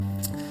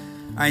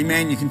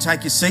Amen. You can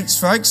take your seats,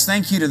 folks.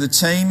 Thank you to the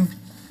team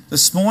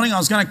this morning. I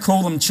was going to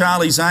call them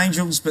Charlie's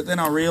Angels, but then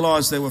I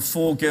realised there were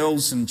 4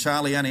 girls and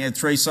Charlie only had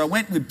 3, so I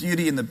went with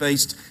Beauty and the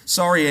Beast.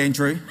 Sorry,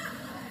 Andrew.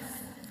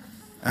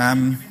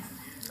 And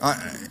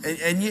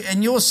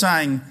you're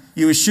saying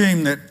you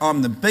assume that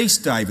I'm the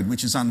Beast, David,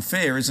 which is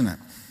unfair, isn't it?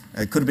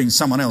 It could have been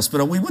someone else,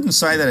 but we wouldn't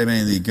say that about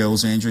any of the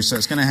girls, Andrew, so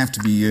it's going to have to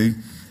be you.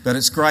 But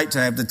it's great to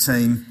have the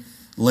team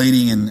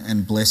leading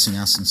and blessing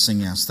us and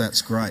singing us.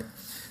 That's great.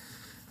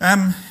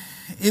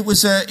 It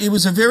was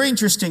a very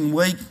interesting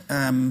week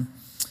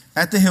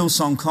at the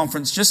Hillsong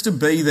Conference just to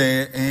be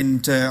there,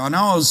 and I know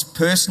I was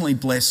personally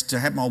blessed to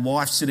have my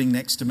wife sitting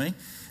next to me.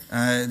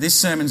 This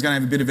sermon's going to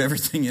have a bit of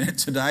everything in it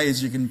today,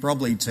 as you can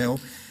probably tell.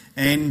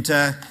 And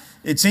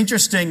it's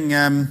interesting,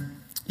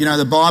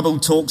 the Bible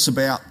talks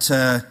about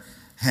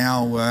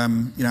how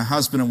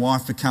husband and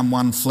wife become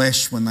one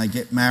flesh when they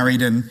get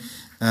married, and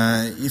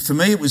for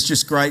me it was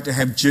just great to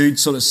have Jude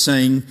sort of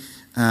seeing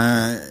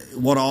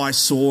what I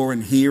saw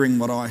and hearing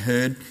what I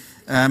heard.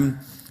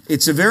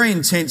 It's a very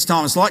intense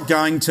time. It's like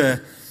going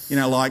to,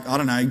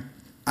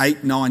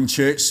 8, 9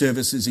 church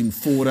services in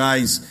 4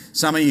 days.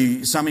 Some of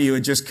you are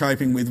just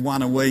coping with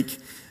one a week,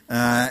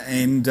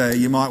 and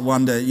you might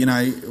wonder,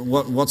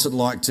 what's it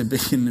like to be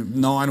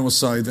in 9 or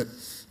so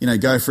that,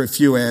 go for a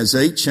few hours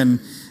each. And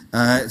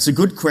it's a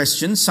good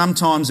question.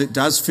 Sometimes it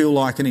does feel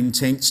like an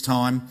intense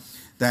time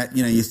that,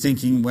 you're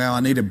thinking, wow, I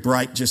need a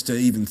break just to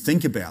even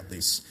think about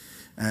this.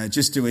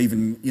 Just to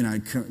even,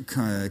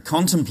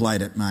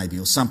 contemplate it maybe,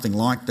 or something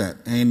like that.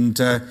 And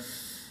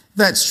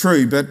that's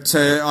true, but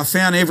I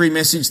found every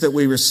message that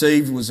we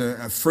received was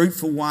a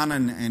fruitful one,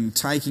 and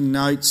taking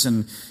notes,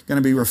 and going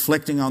to be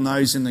reflecting on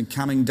those in the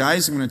coming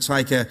days. I'm going to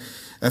take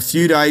a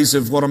few days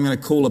of what I'm going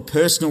to call a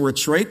personal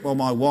retreat while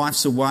my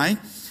wife's away.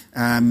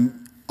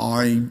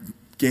 I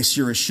guess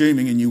you're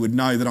assuming, and you would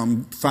know, that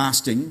I'm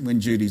fasting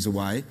when Judy's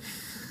away.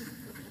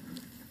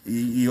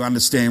 You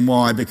understand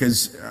why,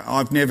 because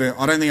I don't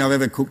think I've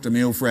ever cooked a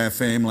meal for our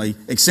family,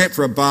 except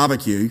for a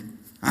barbecue,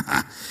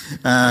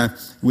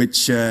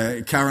 which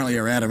currently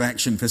are out of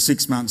action for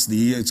 6 months of the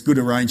year. It's a good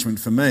arrangement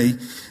for me.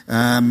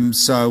 I'm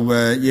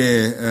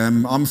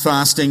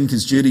fasting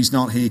because Judy's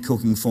not here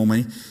cooking for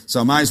me, so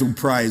I may as well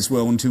pray as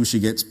well until she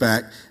gets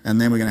back, and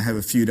then we're going to have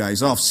a few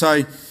days off.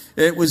 So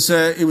it was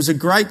a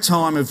great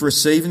time of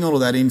receiving all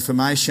of that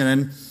information,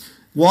 and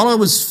while I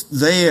was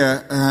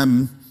there,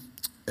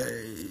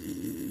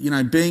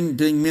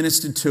 being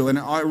ministered to, and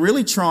I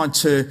really tried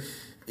to,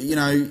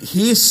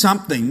 hear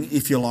something,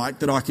 if you like,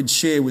 that I could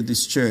share with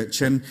this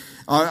church. And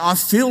I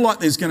feel like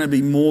there's going to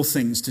be more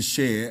things to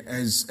share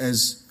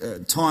as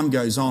time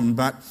goes on,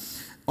 but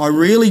I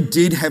really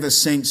did have a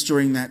sense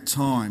during that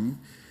time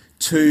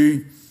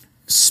to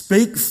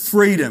speak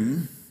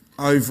freedom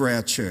over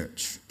our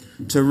church,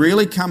 to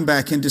really come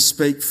back and to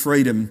speak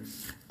freedom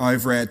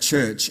over our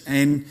church.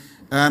 And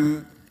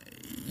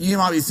you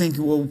might be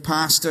thinking, well,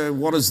 Pastor,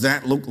 what does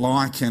that look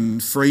like,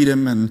 and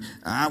freedom, and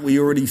aren't we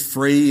already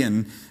free,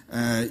 and,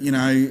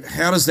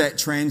 how does that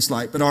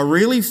translate? But I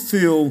really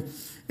feel,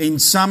 in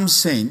some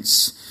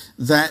sense,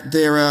 that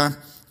there are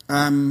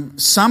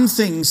some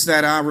things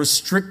that are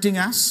restricting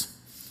us,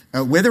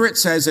 whether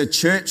it's as a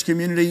church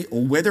community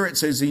or whether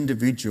it's as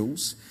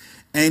individuals,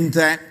 and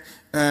that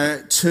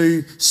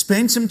to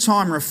spend some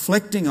time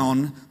reflecting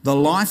on the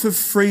life of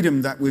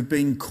freedom that we've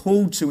been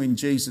called to in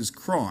Jesus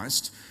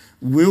Christ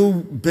will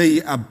be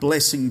a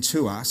blessing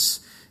to us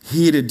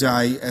here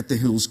today at the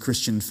Hills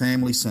Christian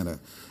Family Centre.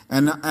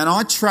 And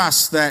I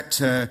trust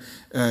that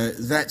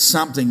that's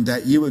something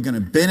that you are going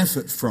to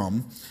benefit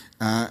from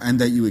and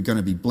that you are going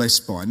to be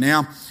blessed by.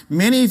 Now,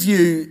 many of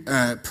you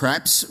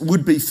perhaps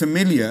would be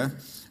familiar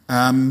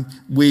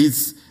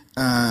with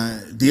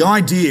the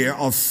idea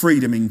of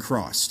freedom in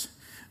Christ.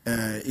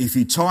 If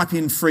you type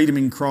in freedom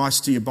in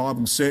Christ to your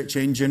Bible search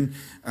engine,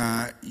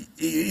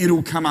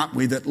 it'll come up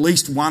with at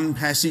least one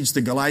passage,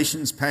 the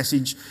Galatians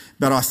passage,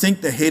 but I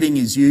think the heading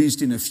is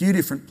used in a few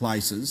different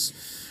places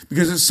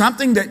because it's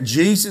something that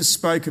Jesus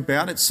spoke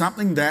about, it's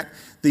something that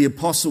the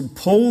Apostle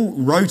Paul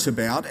wrote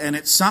about, and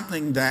it's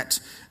something that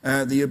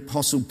the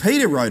Apostle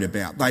Peter wrote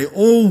about. They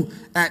all,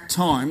 at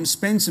times,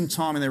 spend some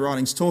time in their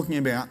writings talking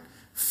about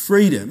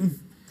freedom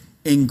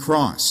in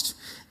Christ.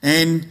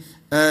 And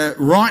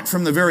right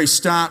from the very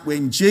start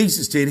when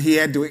Jesus did, he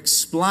had to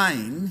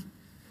explain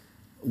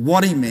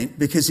what he meant,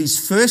 because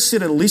his first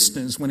set of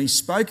listeners, when he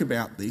spoke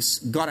about this,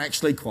 got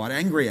actually quite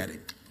angry at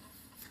him.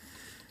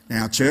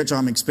 Now, church,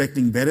 I'm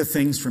expecting better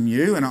things from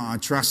you, and I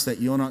trust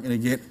that you're not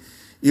going to get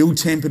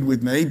ill-tempered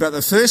with me, but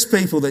the first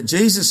people that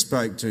Jesus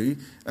spoke to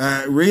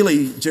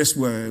really just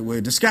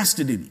were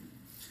disgusted in him,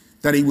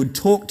 that he would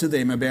talk to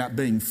them about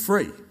being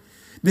free.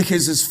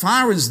 Because as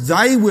far as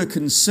they were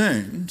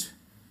concerned,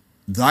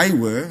 they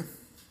were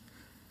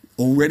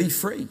already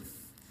free.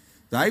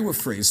 They were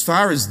free. As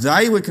far as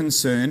they were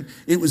concerned,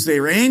 it was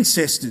their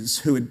ancestors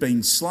who had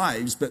been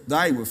slaves, but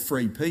they were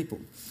free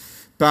people.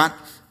 But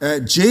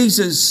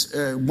Jesus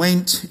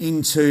went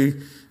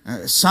into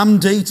some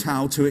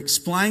detail to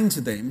explain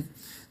to them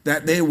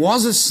that there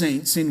was a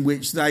sense in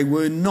which they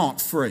were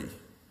not free.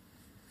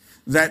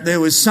 that there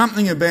was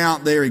something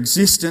about their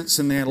existence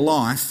and their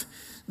life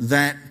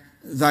that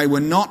they were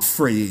not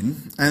free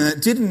in, and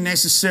it didn't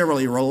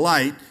necessarily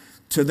relate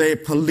to their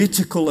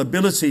political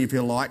ability, if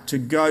you like, to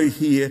go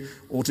here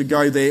or to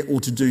go there or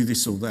to do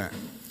this or that.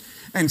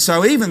 And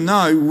so even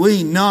though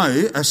we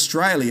know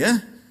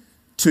Australia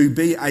to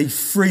be a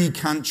free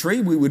country,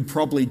 we would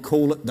probably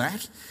call it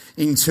that,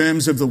 in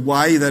terms of the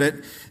way that it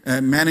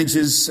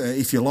manages,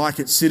 if you like,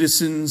 its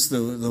citizens,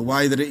 the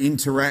way that it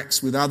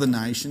interacts with other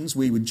nations,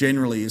 we would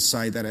generally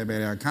say that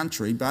about our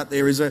country. But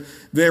there is a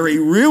very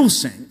real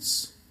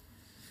sense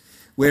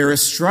where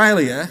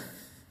Australia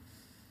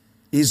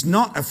is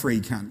not a free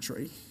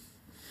country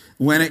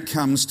when it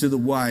comes to the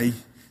way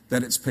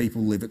that its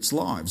people live its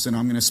lives. And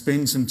I'm going to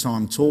spend some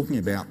time talking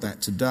about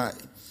that today.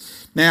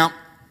 Now,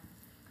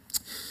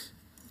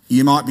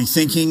 you might be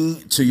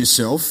thinking to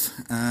yourself,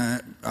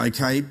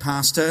 okay,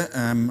 Pastor,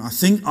 I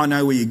think I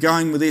know where you're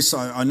going with this.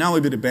 I know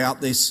a bit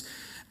about this.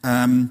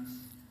 How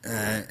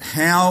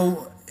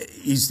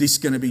is this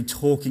going to be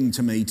talking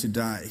to me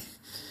today?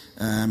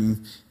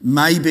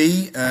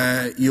 Maybe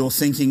you're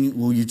thinking,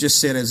 well, you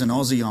just said as an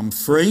Aussie I'm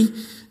free,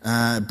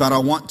 but I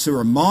want to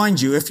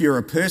remind you, if you're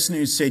a person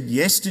who said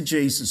yes to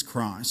Jesus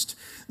Christ,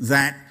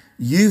 that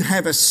you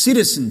have a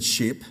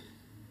citizenship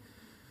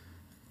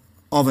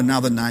of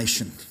another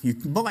nation. You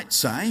might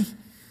say,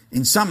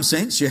 in some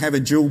sense, you have a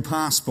dual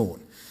passport.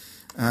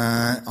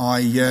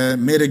 I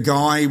met a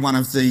guy, one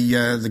of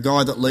the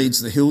guy that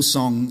leads the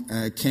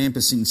Hillsong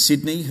campus in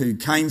Sydney, who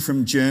came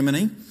from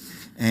Germany,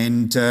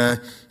 and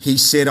he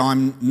said,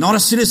 I'm not a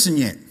citizen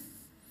yet.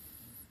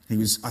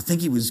 I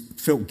think he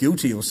felt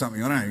guilty or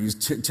something. I don't know. He was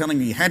telling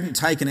me he hadn't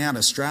taken out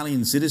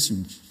Australian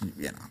citizenship.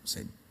 I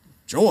said,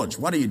 George,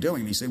 what are you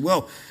doing? And he said,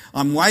 well,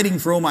 I'm waiting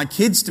for all my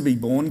kids to be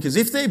born, because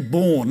if they're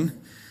born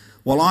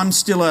while I'm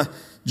still a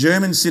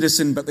German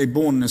citizen but they're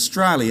born in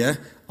Australia,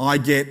 they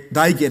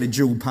get a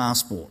dual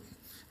passport.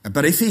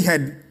 But if he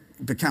had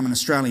become an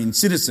Australian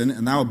citizen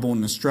and they were born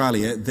in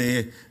Australia,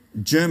 their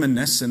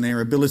Germanness and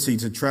their ability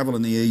to travel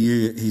in the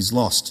EU is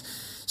lost.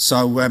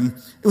 So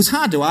it was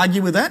hard to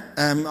argue with that.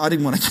 I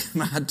didn't want to give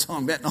him a hard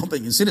time about not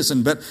being a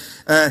citizen, but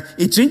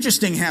it's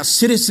interesting how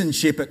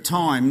citizenship at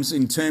times,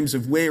 in terms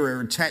of where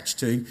we're attached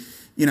to,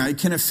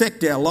 can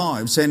affect our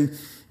lives. And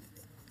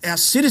our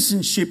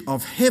citizenship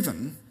of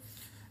heaven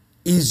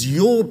is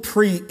your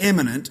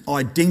preeminent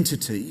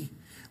identity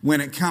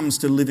when it comes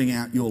to living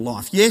out your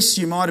life. Yes,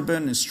 you might have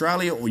been in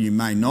Australia or you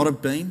may not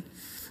have been,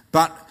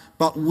 but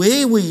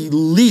where we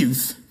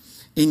live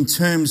in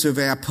terms of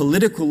our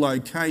political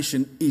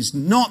location is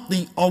not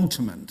the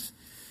ultimate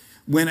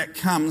when it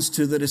comes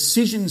to the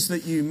decisions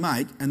that you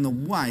make and the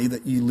way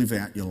that you live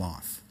out your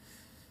life.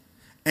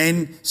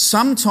 And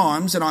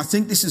sometimes, and I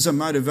think this is a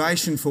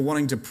motivation for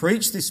wanting to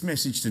preach this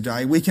message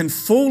today, we can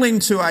fall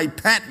into a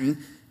pattern,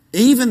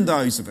 even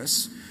those of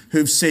us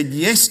who've said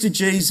yes to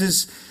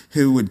Jesus,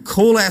 who would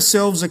call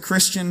ourselves a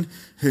Christian,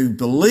 who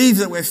believe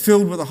that we're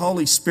filled with the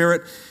Holy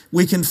Spirit,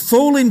 we can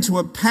fall into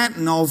a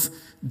pattern of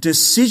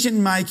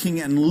decision making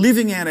and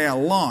living out our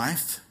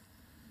life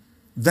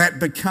that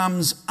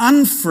becomes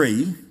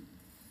unfree,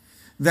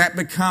 that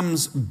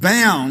becomes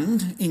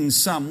bound in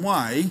some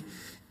way,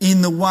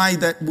 in the way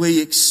that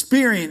we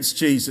experience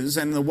Jesus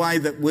and the way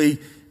that we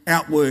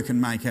outwork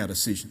and make our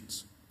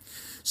decisions.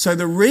 So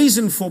the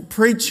reason for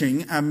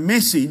preaching a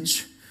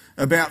message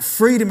about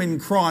freedom in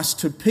Christ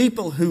to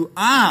people who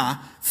are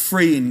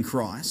free in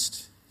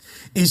Christ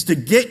is to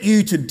get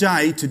you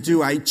today to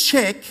do a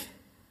check,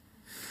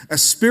 a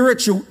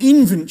spiritual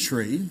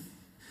inventory,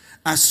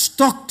 a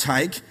stock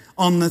take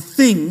on the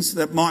things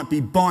that might be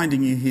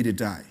binding you here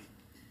today.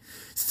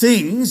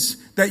 Things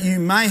that you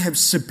may have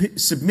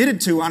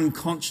submitted to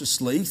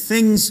unconsciously,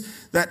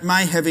 things that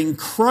may have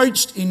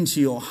encroached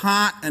into your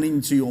heart and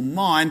into your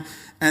mind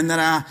and that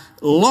are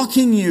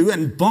locking you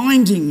and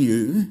binding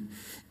you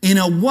in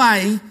a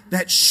way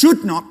that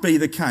should not be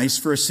the case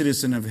for a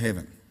citizen of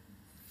heaven.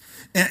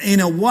 In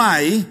a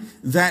way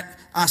that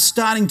are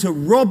starting to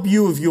rob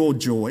you of your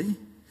joy,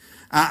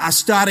 are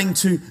starting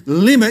to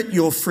limit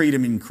your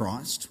freedom in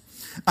Christ,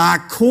 are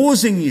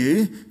causing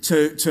you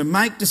to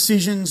make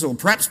decisions or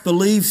perhaps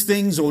believe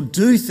things or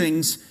do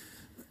things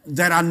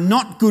that are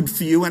not good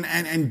for you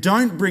and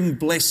don't bring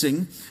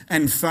blessing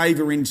and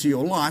favour into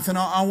your life. And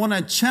I want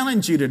to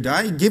challenge you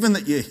today, given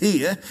that you're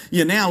here,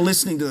 you're now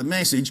listening to the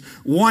message,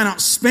 why not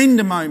spend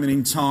a moment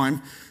in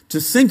time to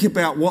think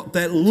about what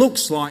that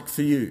looks like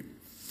for you?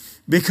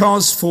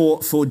 Because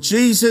for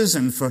Jesus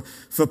and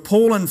for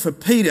Paul and for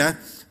Peter,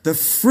 the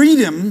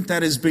freedom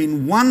that has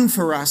been won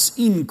for us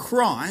in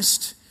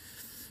Christ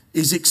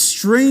is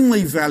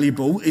extremely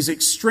valuable, is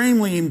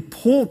extremely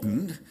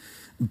important,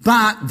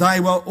 but they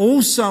were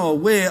also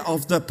aware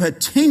of the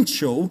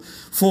potential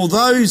for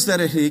those that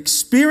had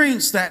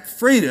experienced that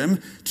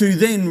freedom to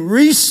then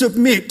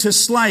resubmit to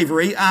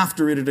slavery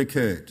after it had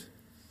occurred.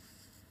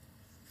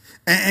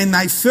 And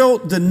they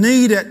felt the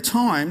need at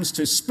times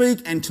to speak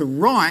and to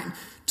write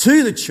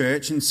to the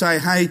church and say,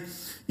 hey,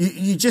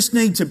 you just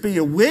need to be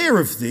aware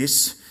of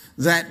this,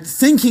 that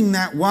thinking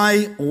that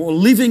way or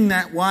living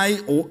that way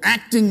or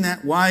acting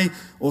that way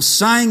or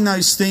saying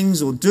those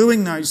things or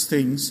doing those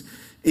things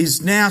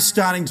is now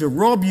starting to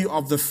rob you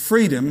of the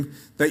freedom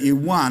that you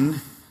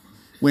won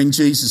when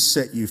Jesus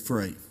set you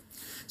free.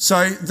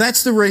 So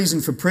that's the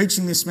reason for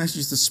preaching this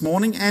message this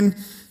morning. And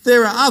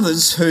there are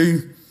others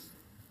who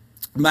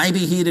maybe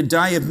here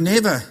today have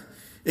never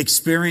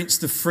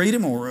experienced the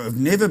freedom or have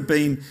never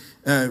been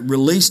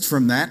released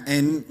from that,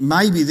 and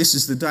maybe this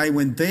is the day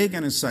when they're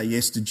going to say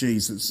yes to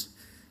Jesus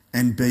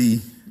and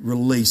be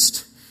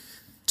released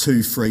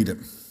to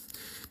freedom.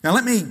 Now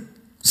let me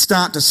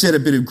start to set a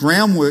bit of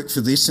groundwork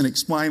for this and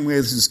explain where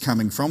this is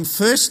coming from.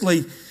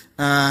 Firstly,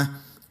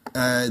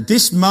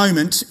 this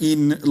moment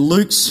in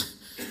Luke's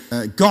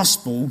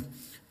Gospel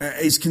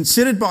is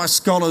considered by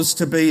scholars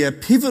to be a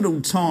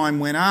pivotal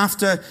time when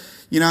after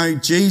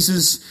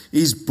Jesus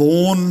is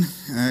born.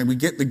 We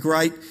get the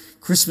great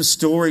Christmas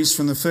stories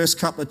from the first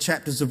couple of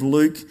chapters of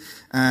Luke.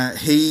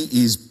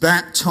 He is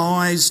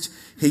baptised.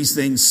 He's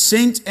then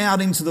sent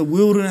out into the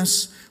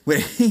wilderness where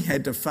he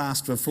had to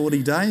fast for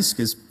 40 days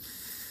because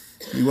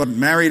he wasn't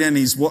married and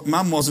his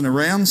mum wasn't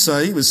around,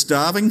 so he was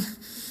starving.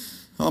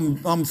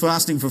 I'm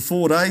fasting for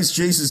 4 days.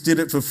 Jesus did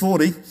it for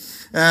 40.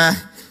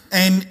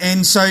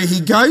 And so he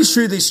goes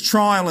through this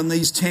trial and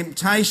these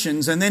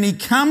temptations, and then he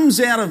comes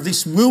out of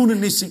this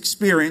wilderness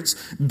experience,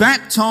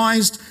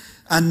 baptised,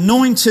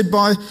 anointed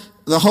by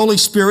the Holy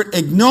Spirit,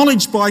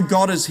 acknowledged by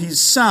God as his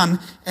son,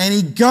 and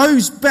he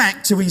goes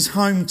back to his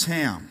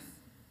hometown.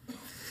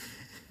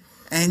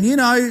 And,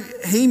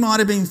 he might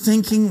have been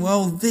thinking,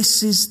 well,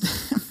 this is...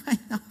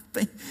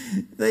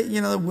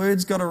 the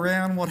words got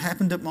around what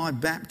happened at my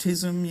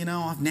baptism.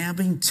 I've now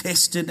been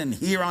tested and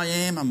here I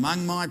am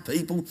among my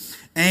people.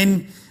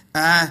 And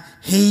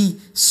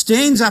he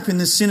stands up in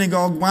the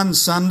synagogue one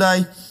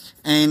Sunday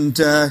and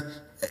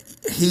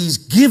he's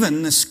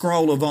given the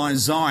scroll of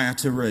Isaiah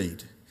to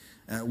read.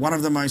 One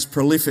of the most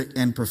prolific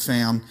and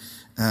profound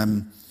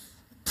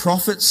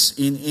prophets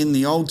in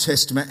the Old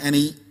Testament. And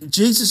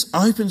Jesus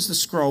opens the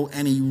scroll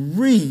and he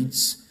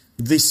reads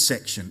this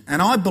section.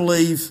 And I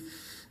believe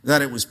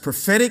that it was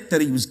prophetic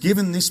that he was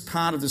given this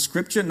part of the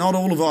scripture. Not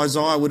all of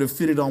Isaiah would have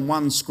fitted on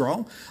one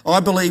scroll. I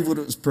believe that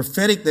it was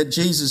prophetic that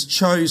Jesus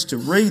chose to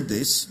read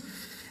this.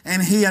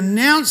 And he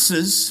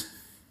announces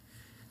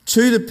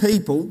to the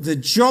people the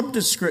job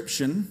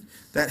description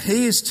that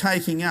he is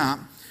taking up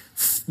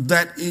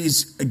that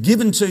is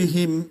given to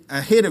him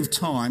ahead of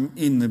time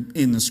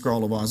in the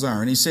scroll of Isaiah.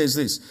 And he says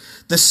this: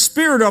 "The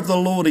Spirit of the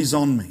Lord is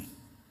on me."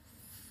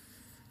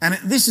 And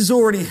this has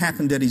already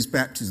happened at his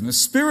baptism. The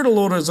Spirit of the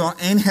Lord is on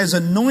and has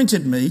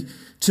anointed me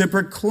to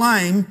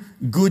proclaim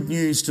good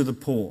news to the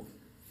poor.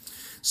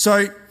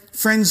 So,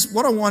 friends,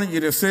 what I want you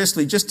to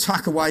firstly just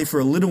tuck away for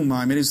a little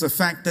moment is the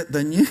fact that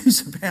the news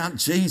about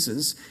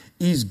Jesus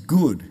is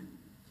good.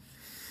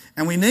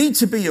 And we need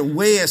to be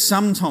aware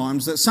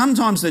sometimes that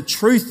sometimes the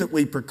truth that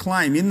we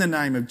proclaim in the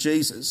name of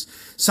Jesus,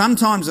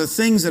 sometimes the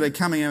things that are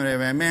coming out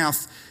of our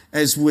mouth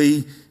as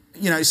we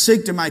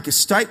seek to make a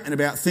statement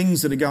about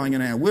things that are going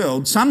in our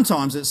world,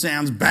 sometimes it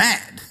sounds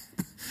bad.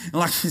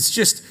 Like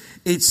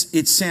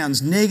it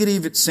sounds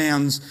negative, it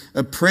sounds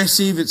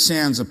oppressive, it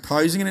sounds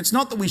opposing. And it's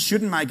not that we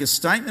shouldn't make a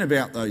statement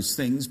about those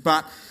things,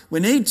 but we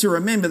need to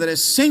remember that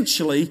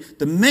essentially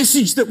the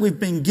message that we've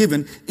been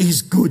given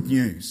is good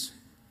news.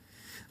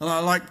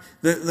 Like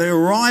the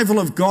arrival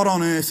of God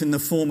on earth in the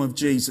form of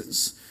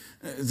Jesus.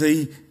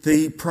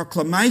 The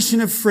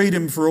proclamation of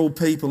freedom for all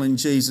people in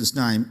Jesus'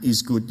 name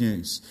is good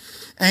news.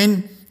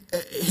 And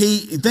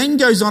he then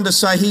goes on to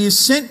say, he has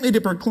sent me to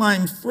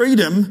proclaim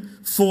freedom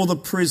for the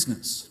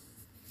prisoners.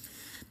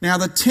 Now,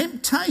 the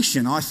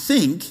temptation, I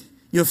think,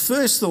 your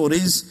first thought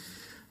is,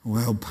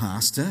 well,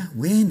 Pastor,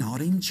 we're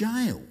not in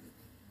jail.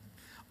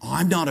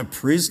 I'm not a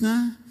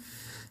prisoner.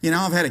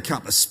 I've had a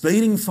couple of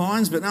speeding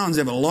fines, but no one's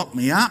ever locked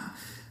me up.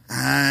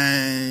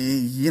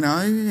 Is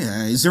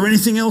there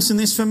anything else in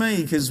this for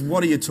me? Because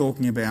what are you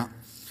talking about?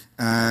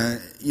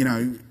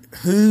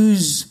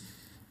 Who's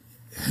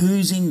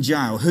in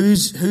jail?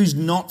 Who's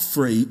not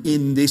free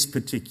in this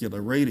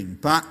particular reading?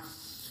 But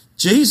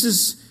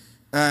Jesus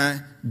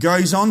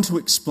goes on to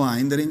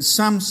explain that in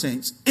some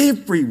sense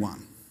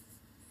everyone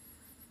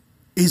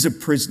is a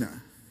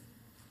prisoner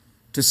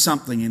to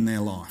something in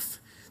their life.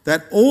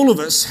 That all of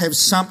us have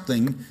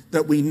something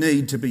that we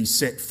need to be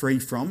set free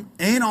from,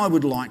 and I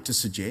would like to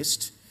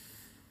suggest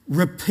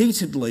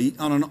repeatedly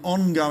on an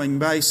ongoing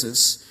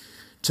basis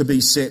to be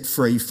set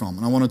free from.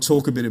 And I want to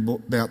talk a bit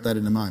about that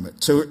in a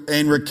moment.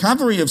 And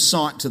recovery of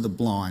sight to the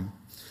blind,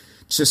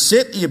 to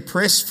set the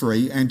oppressed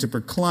free, and to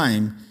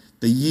proclaim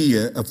the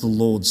year of the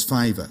Lord's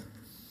favour.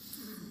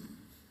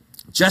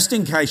 Just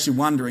in case you're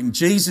wondering,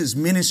 Jesus'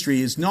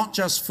 ministry is not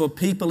just for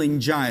people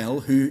in jail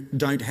who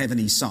don't have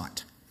any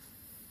sight.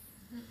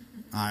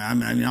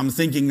 I'm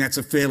thinking that's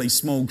a fairly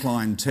small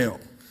clientele.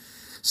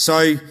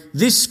 So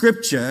this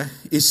scripture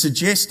is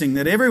suggesting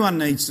that everyone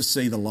needs to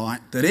see the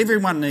light, that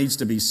everyone needs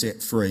to be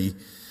set free,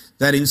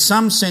 that in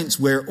some sense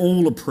we're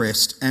all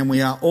oppressed and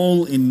we are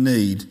all in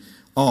need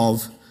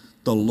of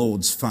the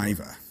Lord's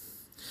favour.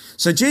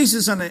 So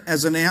Jesus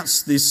has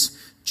announced this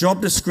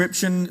job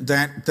description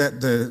that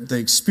the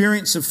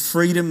experience of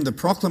freedom, the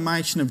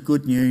proclamation of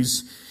good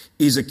news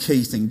is a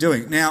key thing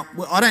doing. Now,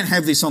 I don't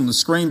have this on the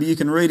screen, but you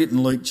can read it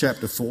in Luke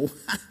chapter 4.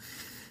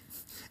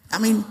 I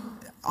mean,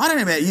 I don't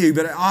know about you,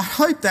 but I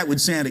hope that would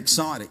sound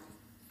exciting.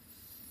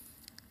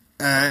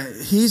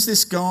 Here's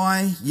this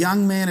guy,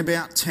 young man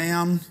about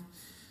town.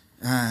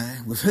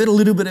 We've heard a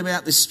little bit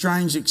about this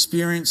strange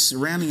experience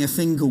surrounding a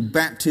thing called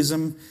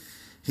baptism.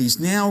 He's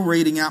now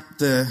reading up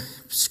the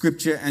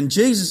scripture, and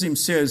Jesus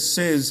himself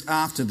says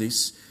after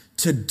this,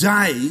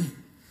 today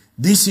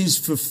this is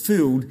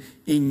fulfilled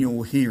in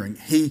your hearing.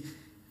 He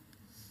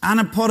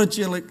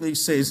unapologetically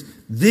says,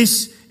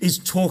 this is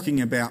talking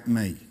about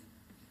me.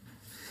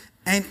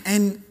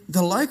 And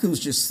the locals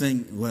just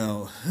think,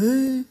 well,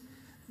 who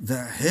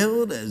the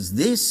hell does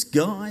this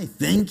guy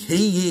think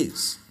he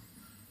is?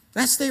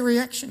 That's their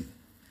reaction.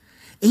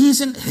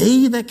 Isn't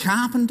he the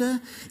carpenter?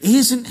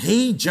 Isn't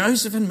he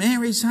Joseph and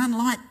Mary's son?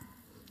 Like,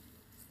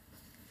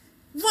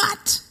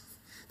 what?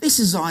 This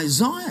is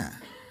Isaiah.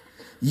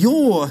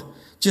 You're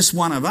just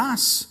one of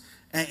us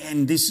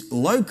and this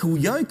local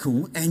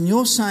yokel, and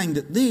you're saying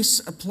that this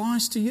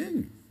applies to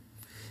you.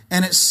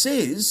 And it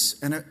says,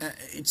 and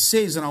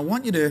I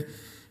want you to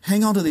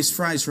hang on to this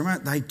phrase for a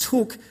moment, they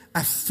took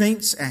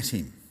offence at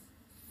him.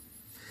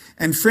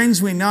 And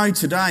friends, we know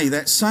today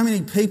that so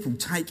many people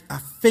take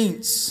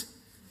offence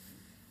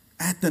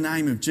at the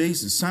name of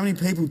Jesus. So many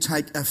people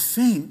take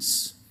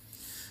offence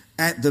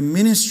at the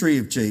ministry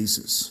of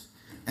Jesus.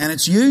 And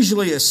it's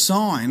usually a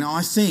sign,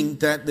 I think,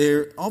 that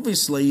they're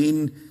obviously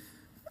in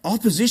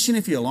opposition,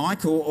 if you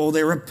like, or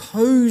they're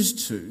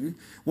opposed to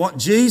what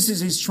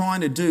Jesus is trying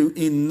to do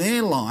in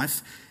their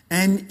life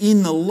and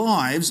in the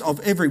lives of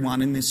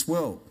everyone in this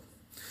world.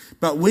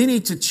 But we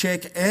need to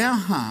check our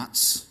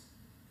hearts,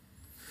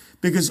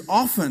 because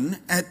often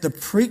at the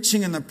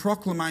preaching and the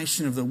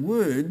proclamation of the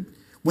word,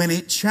 when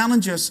it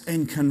challenges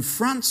and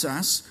confronts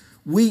us,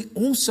 we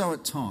also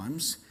at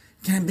times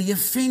can be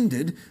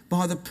offended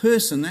by the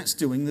person that's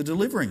doing the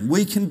delivering.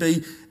 We can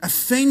be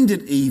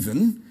offended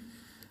even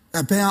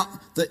about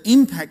the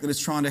impact that it's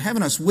trying to have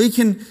on us. We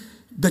can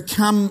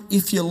become,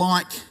 if you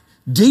like,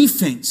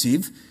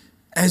 defensive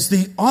as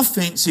the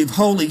offensive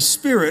Holy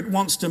Spirit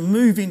wants to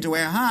move into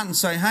our heart and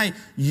say, hey,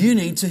 you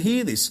need to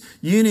hear this.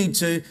 You need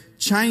to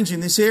change in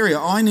this area.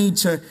 I need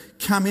to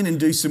come in and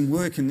do some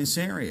work in this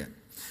area.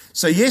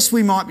 So yes,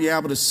 we might be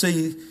able to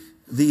see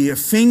the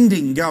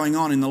offending going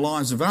on in the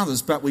lives of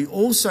others, but we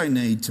also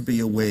need to be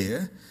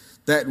aware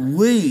that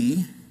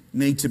we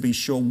need to be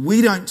sure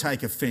we don't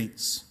take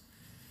offence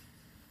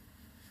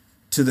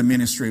to the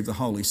ministry of the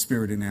Holy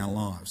Spirit in our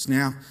lives.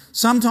 Now,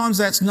 sometimes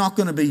that's not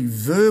going to be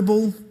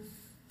verbal,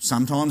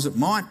 sometimes it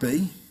might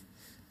be,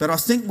 but I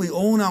think we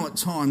all know at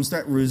times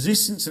that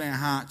resistance in our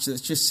hearts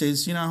that just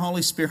says, you know,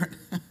 Holy Spirit,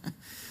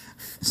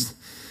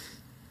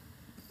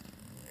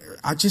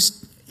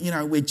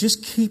 we're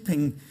just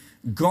keeping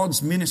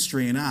God's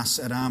ministry in us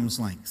at arm's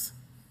length.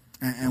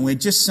 And we're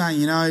just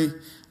saying, you know,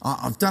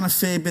 I've done a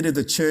fair bit of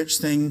the church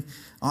thing.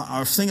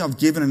 I think I've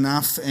given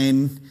enough,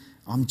 and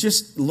I'm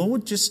just,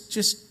 Lord,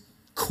 just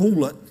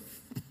cool it.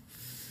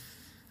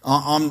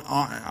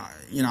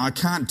 I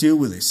can't deal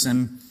with this.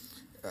 And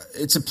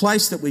it's a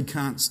place that we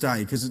can't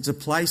stay, because it's a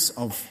place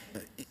of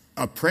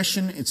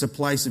oppression, it's a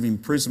place of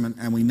imprisonment,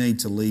 and we need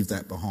to leave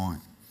that behind.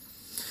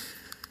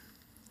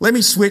 Let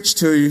me switch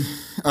to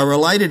a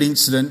related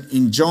incident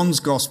in John's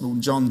Gospel,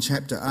 John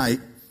chapter 8,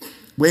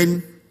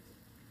 when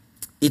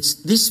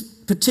this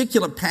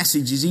particular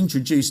passage is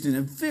introduced in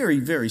a very,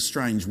 very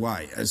strange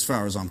way as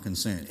far as I'm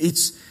concerned.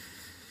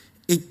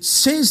 It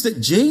says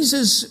that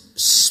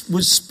Jesus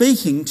was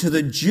speaking to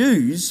the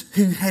Jews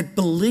who had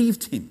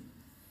believed him.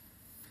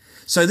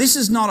 So this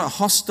is not a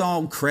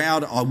hostile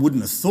crowd, I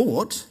wouldn't have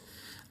thought.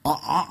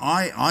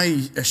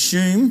 I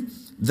assume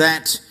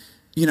that,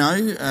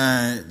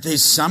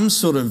 there's some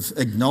sort of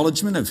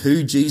acknowledgement of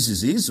who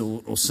Jesus is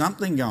or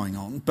something going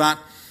on. But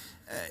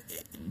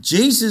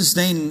Jesus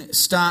then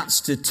starts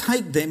to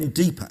take them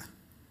deeper.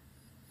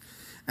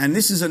 And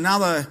this is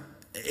another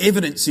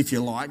evidence, if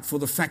you like, for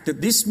the fact that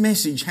this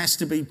message has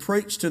to be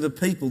preached to the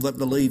people that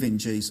believe in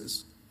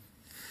Jesus.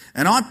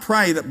 And I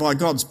pray that by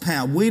God's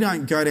power, we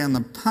don't go down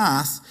the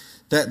path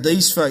that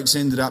these folks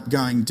ended up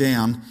going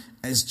down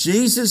as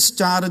Jesus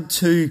started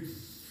to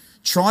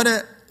try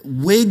to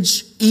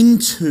wedge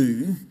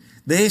into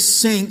their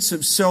sense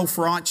of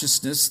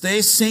self-righteousness,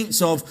 their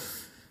sense of,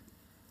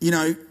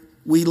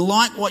 we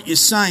like what you're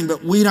saying,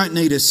 but we don't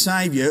need a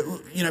saviour,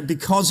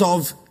 because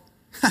of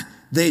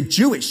their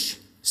Jewish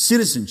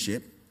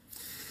citizenship.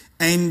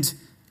 And,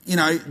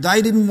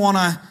 they didn't want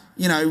to,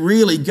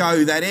 really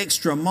go that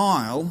extra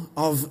mile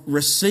of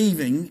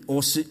receiving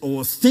or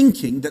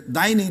thinking that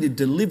they needed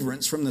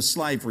deliverance from the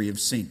slavery of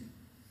sin.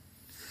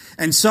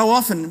 And so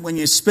often when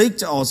you speak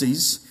to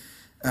Aussies,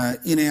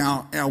 in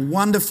our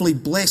wonderfully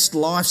blessed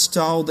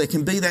lifestyle, there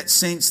can be that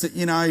sense that,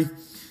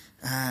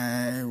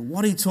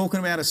 what are you talking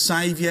about, a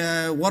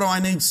saviour? What do I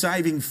need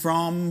saving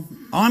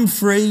from? I'm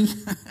free.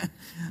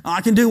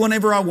 I can do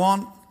whatever I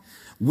want.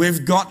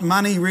 We've got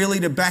money really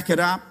to back it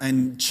up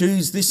and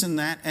choose this and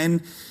that.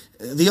 And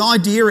the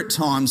idea at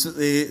times that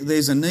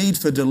there's a need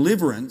for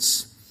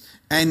deliverance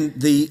and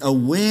the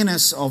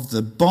awareness of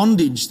the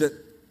bondage that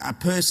a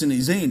person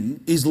is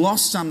in is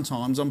lost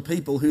sometimes on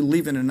people who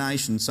live in a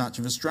nation such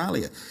as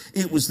Australia.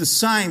 It was the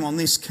same on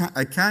this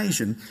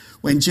occasion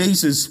when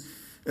Jesus,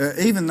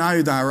 even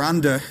though they were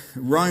under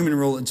Roman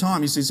rule at the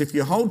time, he says, if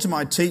you hold to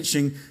my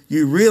teaching,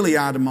 you really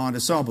are to my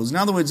disciples. In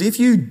other words, if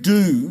you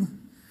do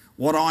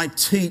what I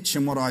teach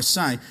and what I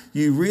say,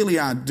 you really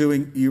are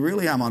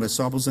my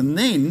disciples, and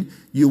then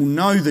you'll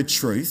know the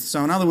truth.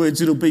 So in other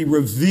words, it'll be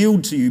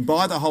revealed to you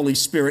by the Holy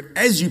Spirit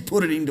as you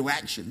put it into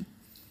action.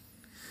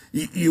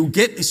 You'll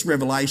get this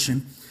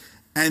revelation,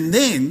 and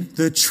then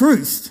the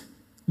truth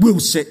will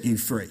set you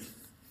free.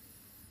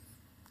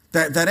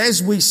 That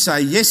as we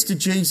say yes to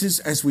Jesus,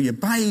 as we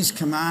obey his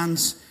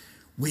commands,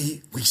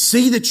 we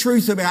see the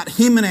truth about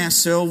him and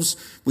ourselves,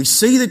 we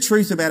see the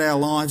truth about our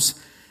lives,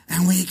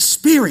 and we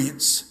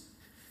experience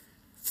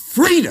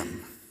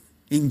freedom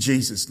in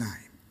Jesus' name.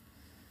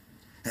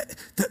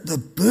 The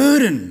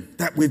burden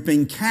that we've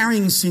been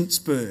carrying since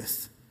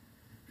birth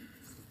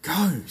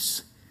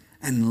goes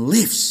and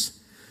lifts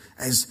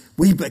as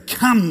we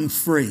become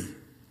free.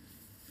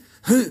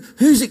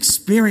 Who's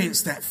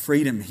experienced that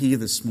freedom here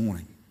this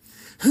morning?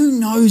 Who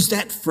knows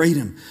that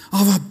freedom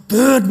of a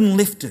burden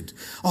lifted,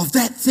 of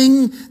that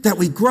thing that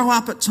we grow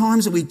up at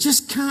times that we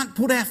just can't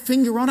put our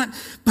finger on it,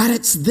 but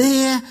it's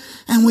there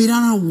and we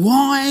don't know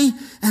why,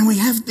 and we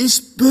have this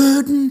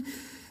burden,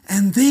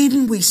 and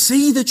then we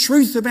see the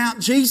truth about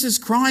Jesus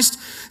Christ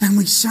and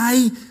we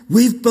say,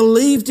 we've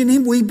believed in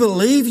him, we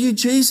believe you,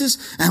 Jesus,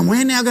 and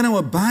we're now going to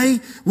obey,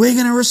 we're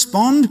going to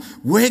respond,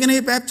 we're going to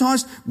get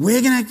baptised,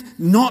 we're going to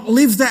not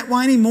live that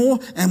way anymore,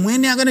 and we're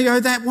now going to go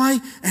that way,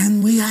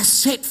 and we are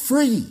set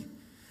free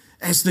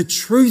as the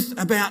truth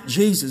about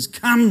Jesus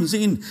comes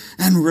in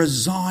and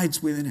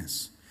resides within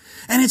us.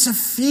 And it's a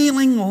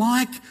feeling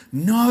like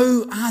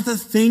no other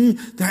thing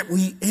that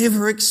we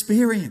ever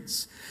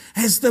experience.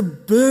 As the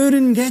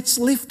burden gets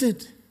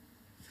lifted,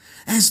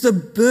 as the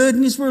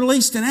burden is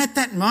released, and at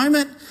that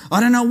moment, I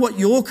don't know what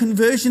your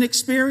conversion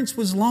experience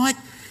was like,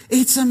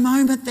 it's a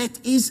moment that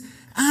is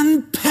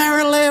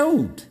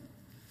unparalleled.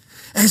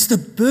 As the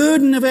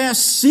burden of our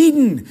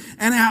sin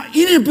and our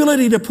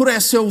inability to put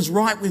ourselves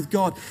right with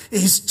God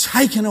is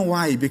taken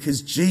away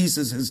because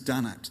Jesus has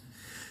done it.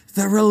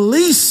 The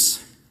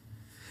release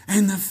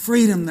and the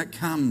freedom that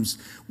comes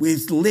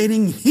with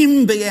letting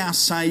him be our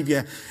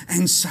Saviour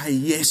and say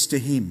yes to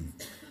him.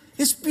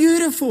 It's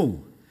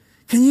beautiful.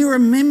 Can you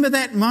remember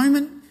that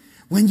moment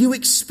when you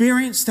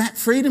experienced that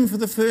freedom for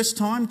the first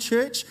time,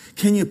 church?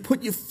 Can you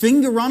put your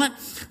finger on it?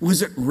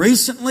 Was it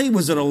recently?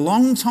 Was it a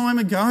long time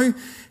ago?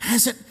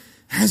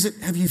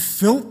 Have you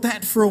felt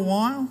that for a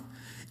while?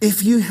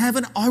 If you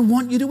haven't, I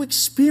want you to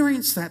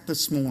experience that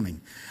this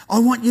morning. I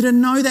want you to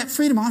know that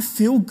freedom. I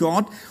feel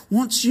God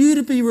wants you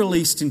to be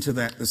released into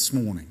that this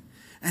morning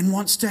and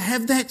wants to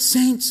have that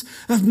sense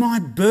of my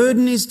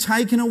burden is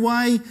taken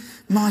away,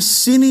 my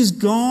sin is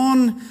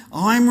gone,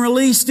 I'm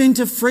released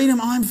into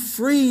freedom, I'm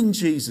free in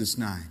Jesus'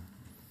 name.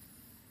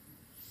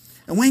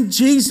 And when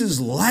Jesus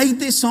laid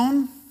this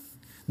on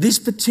this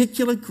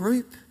particular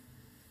group,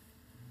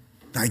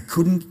 they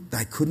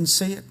couldn't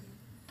see it.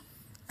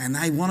 And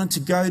they wanted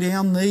to go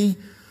down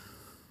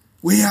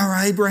we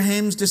are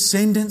Abraham's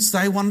descendants.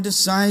 They wanted to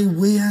say,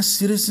 we are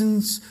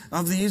citizens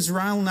of the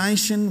Israel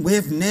nation.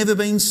 We've never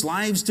been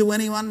slaves to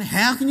anyone.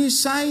 How can you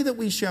say that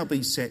we shall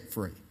be set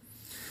free?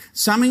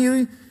 Some of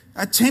you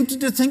are tempted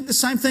to think the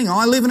same thing.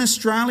 I live in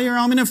Australia.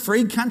 I'm in a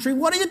free country.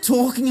 What are you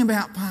talking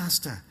about,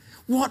 Pastor?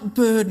 What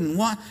burden?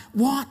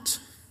 What?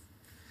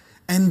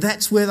 And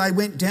that's where they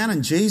went down,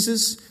 and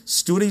Jesus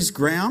stood his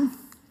ground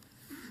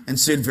and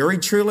said, very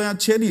truly I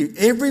tell you,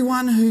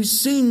 everyone who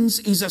sins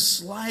is a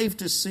slave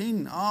to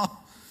sin. Oh.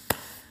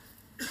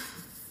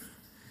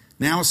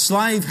 Now a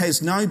slave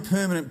has no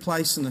permanent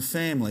place in the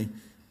family,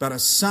 but a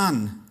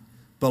son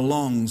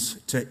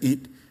belongs to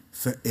it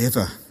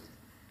forever.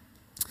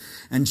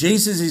 And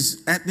Jesus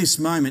is at this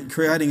moment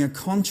creating a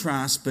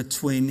contrast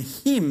between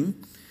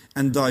him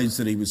and those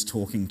that he was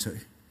talking to.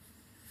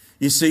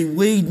 You see,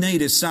 we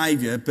need a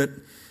saviour, but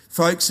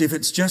folks, if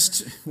it's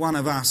just one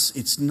of us,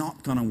 it's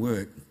not going to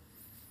work.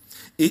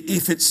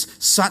 If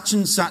it's such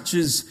and such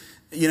as,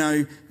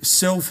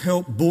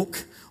 self-help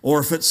book, or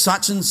if it's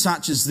such and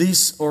such as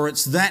this, or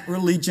it's that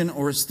religion,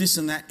 or it's this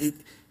and that,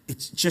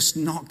 it's just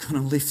not going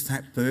to lift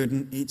that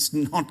burden. It's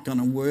not going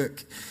to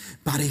work.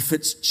 But if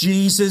it's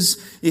Jesus,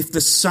 if the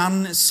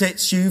Son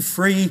sets you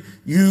free,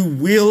 you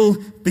will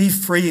be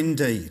free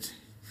indeed.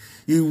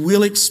 You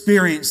will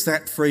experience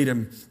that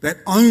freedom that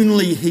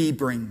only he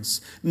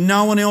brings.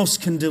 No one else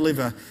can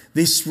deliver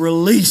this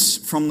release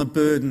from the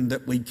burden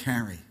that we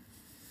carry.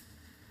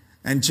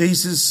 And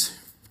Jesus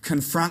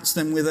confronts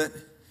them with it,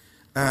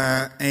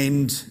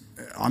 and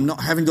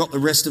haven't got the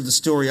rest of the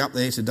story up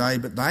there today,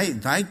 but they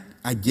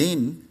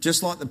again,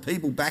 just like the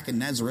people back in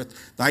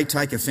Nazareth, they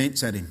take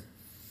offence at him.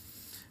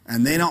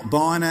 and they're not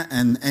buying it.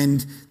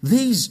 And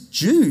these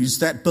Jews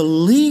that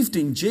believed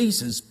in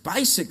Jesus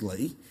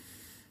basically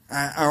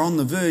are on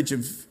the verge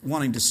of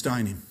wanting to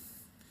stone him.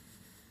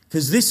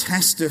 Because this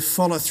has to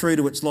follow through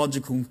to its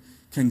logical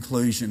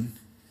conclusion.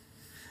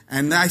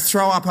 And they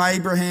throw up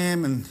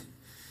Abraham,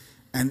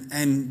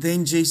 and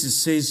then Jesus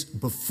says,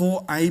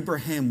 before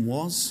Abraham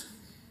was,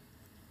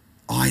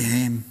 I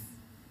am.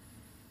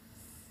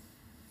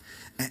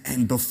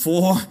 And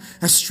before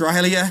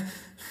Australia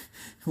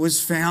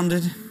was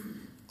founded,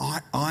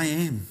 I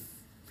am.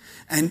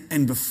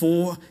 And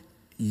before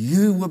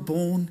you were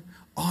born,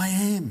 I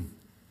am.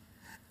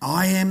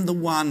 I am the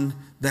one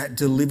that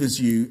delivers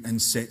you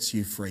and sets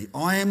you free.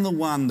 I am the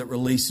one that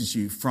releases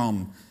you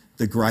from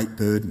the great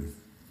burden.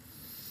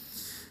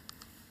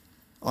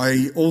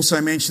 I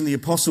also mentioned the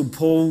Apostle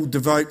Paul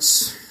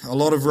devotes a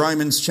lot of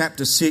Romans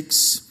chapter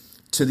 6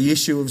 to the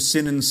issue of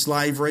sin and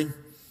slavery,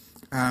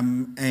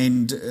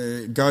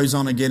 and goes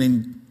on again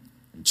in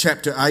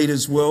chapter 8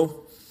 as well.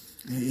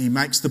 He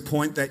makes the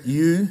point that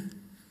you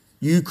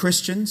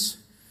Christians,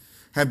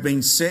 have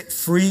been set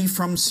free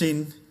from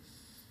sin,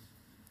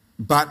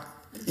 but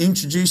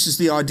introduces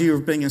the idea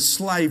of being a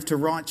slave to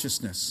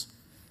righteousness.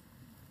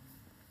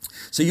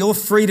 So your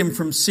freedom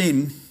from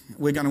sin,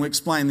 we're going to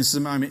explain this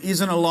in a moment,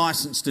 isn't a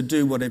license to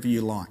do whatever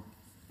you like.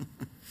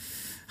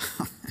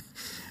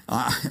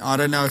 I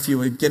don't know if you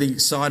were getting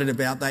excited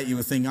about that. You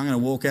were thinking, I'm going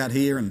to walk out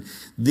here and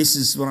this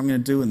is what I'm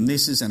going to do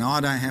and I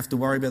don't have to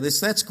worry about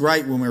this. That's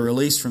great when we're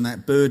released from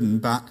that burden,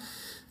 but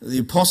the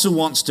apostle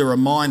wants to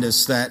remind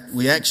us that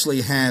we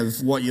actually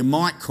have what you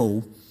might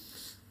call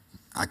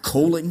a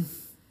calling,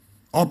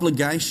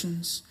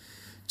 obligations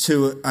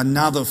to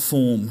another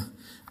form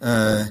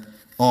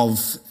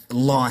of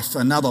life,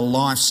 another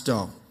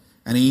lifestyle.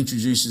 And he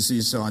introduces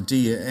this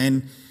idea.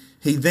 And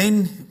he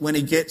then, when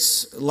he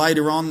gets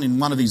later on in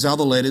one of his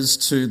other letters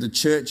to the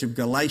church of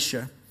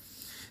Galatia,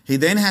 he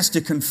then has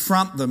to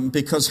confront them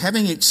because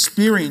having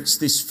experienced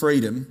this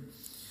freedom,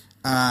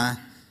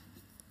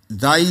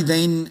 they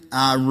then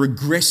are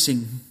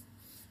regressing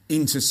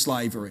into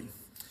slavery.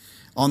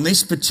 On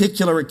this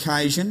particular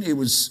occasion, it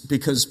was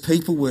because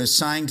people were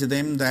saying to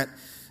them that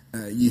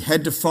you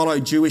had to follow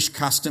Jewish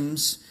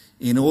customs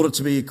in order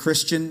to be a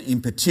Christian.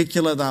 In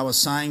particular, they were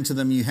saying to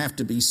them, you have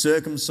to be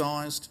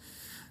circumcised.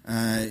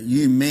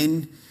 You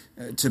men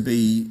to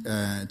be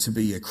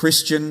a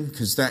Christian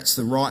because that's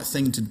the right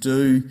thing to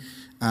do.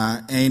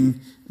 And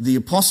the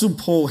Apostle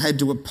Paul had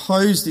to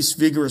oppose this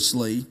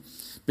vigorously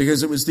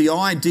because it was the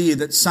idea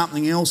that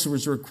something else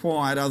was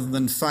required other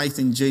than faith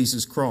in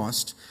Jesus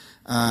Christ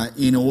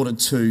in order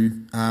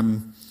to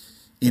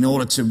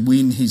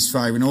win his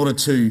favour, in order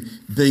to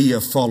be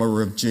a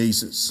follower of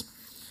Jesus.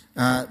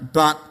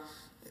 But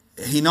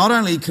he not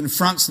only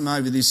confronts them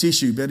over this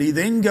issue, but he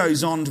then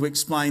goes on to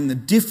explain the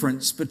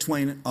difference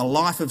between a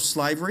life of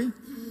slavery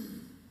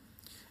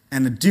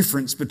and the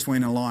difference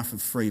between a life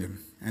of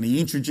freedom. And he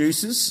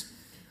introduces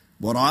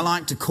what I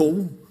like to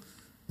call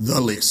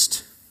the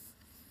list.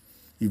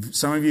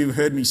 Some of you have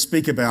heard me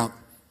speak about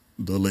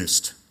the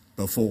list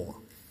before.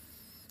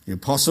 The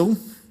apostle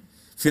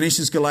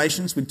finishes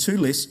Galatians with two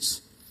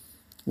lists.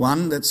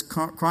 One that's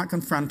quite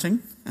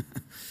confronting,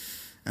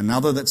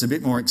 another that's a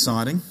bit more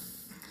exciting.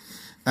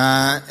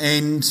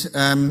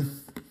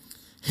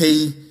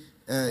 He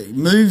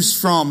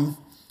moves from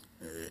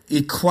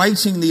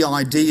equating the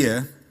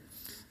idea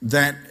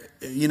that,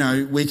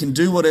 we can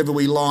do whatever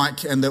we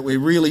like and that we're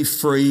really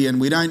free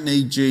and we don't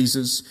need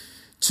Jesus,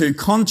 to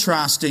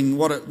contrasting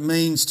what it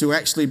means to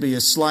actually be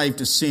a slave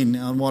to sin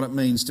and what it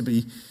means to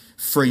be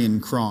free in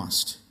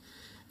Christ.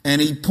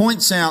 And he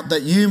points out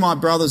that you, my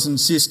brothers and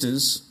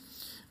sisters,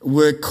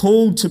 were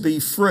called to be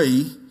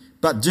free,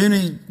 but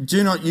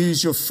do not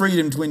use your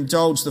freedom to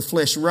indulge the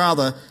flesh,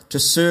 rather to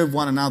serve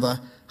one another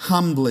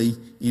humbly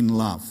in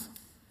love.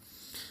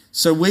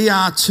 So we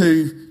are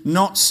to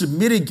not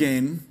submit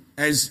again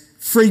as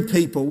free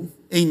people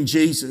in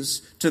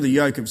Jesus to the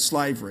yoke of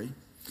slavery.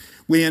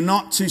 We are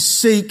not to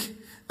seek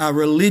a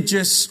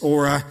religious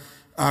or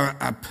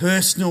a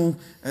personal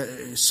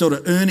sort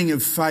of earning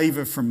of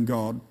favour from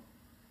God.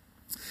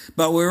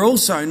 But we're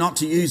also not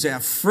to use our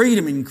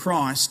freedom in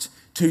Christ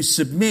to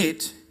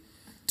submit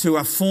to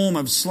a form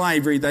of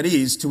slavery that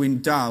is to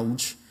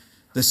indulge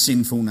the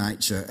sinful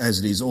nature as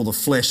it is, or the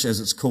flesh as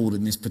it's called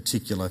in this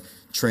particular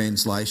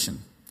translation.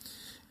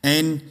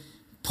 And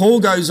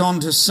Paul goes on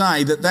to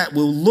say that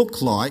will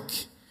look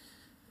like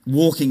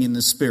walking in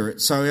the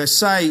Spirit. So I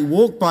say,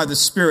 walk by the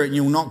Spirit and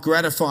you'll not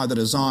gratify the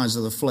desires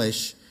of the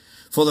flesh.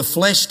 For the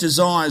flesh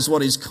desires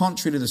what is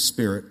contrary to the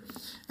Spirit,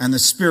 and the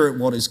Spirit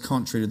what is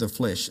contrary to the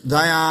flesh.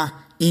 They are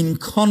in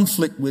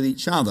conflict with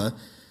each other,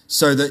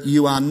 so that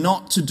you are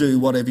not to do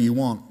whatever you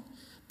want.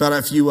 But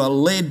if you are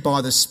led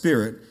by the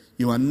Spirit,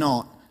 you are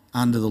not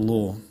under the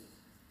law.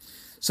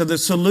 So the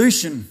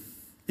solution,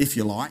 if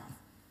you like,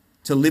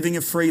 to living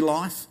a free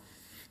life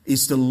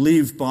is to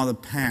live by the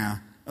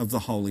power of the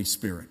Holy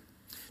Spirit.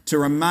 To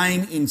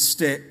remain in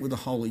step with the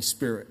Holy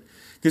Spirit.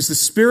 Because the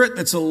Spirit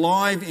that's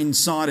alive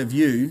inside of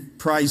you,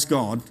 praise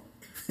God,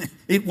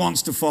 it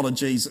wants to follow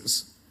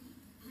Jesus.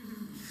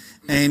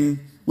 And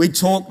we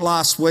talked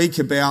last week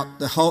about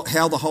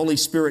how the Holy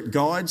Spirit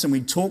guides, and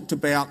we talked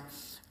about,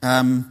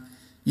 they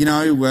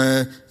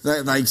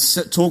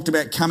talked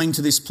about coming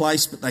to this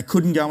place, but they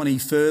couldn't go any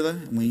further.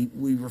 And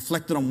we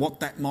reflected on what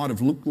that might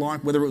have looked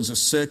like, whether it was a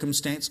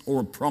circumstance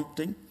or a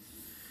prompting.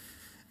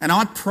 And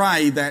I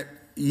pray that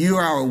you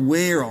are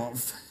aware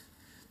of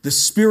the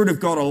Spirit of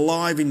God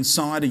alive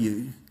inside of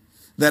you,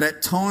 that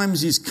at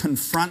times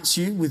confronts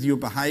you with your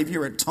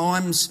behaviour, at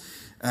times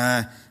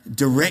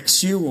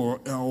directs you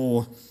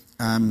or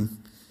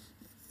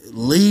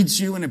leads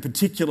you in a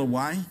particular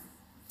way.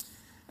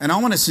 And I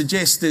want to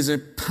suggest there's a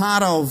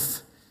part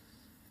of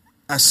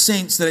a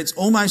sense that it's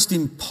almost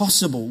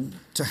impossible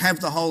to have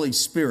the Holy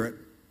Spirit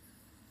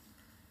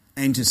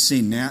and to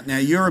sin. Now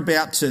you're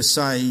about to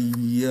say,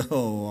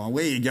 yo,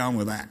 where are you going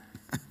with that?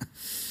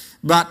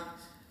 But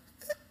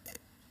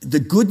the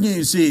good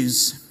news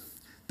is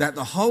that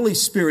the Holy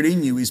Spirit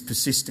in you is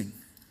persisting.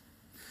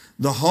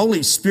 The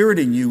Holy Spirit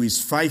in you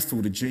is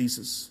faithful to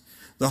Jesus.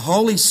 The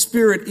Holy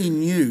Spirit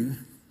in you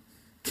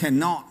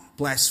cannot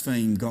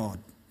blaspheme God.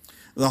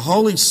 The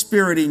Holy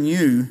Spirit in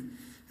you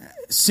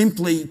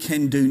simply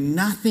can do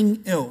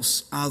nothing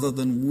else other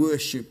than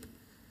worship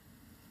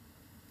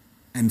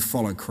and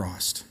follow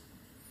Christ.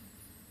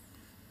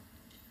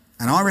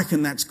 And I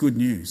reckon that's good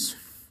news,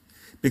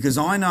 because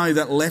I know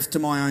that left to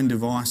my own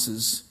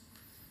devices,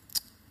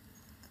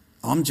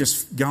 I'm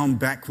just going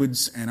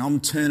backwards and I'm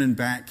turning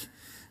back.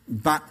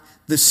 But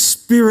the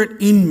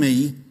Spirit in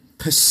me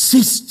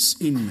persists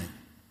in me.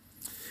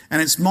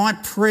 And it's my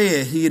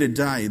prayer here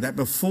today that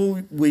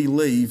before we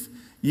leave,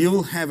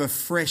 you'll have a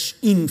fresh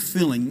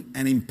infilling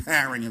and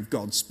empowering of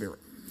God's Spirit.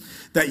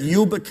 That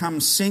you'll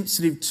become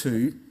sensitive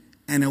to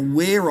and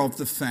aware of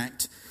the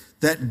fact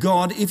that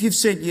God, if you've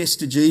said yes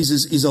to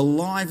Jesus, is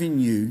alive in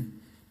you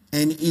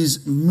and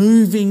is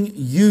moving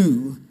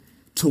you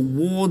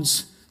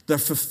towards the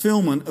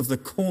fulfillment of the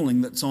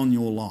calling that's on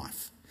your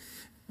life.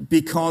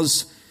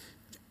 Because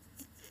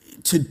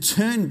to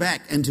turn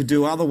back and to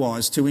do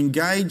otherwise, to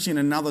engage in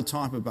another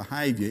type of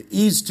behaviour,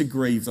 is to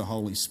grieve the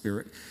Holy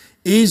Spirit,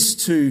 is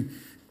to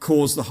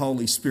cause the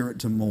Holy Spirit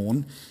to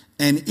mourn,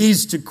 and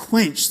is to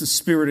quench the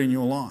Spirit in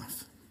your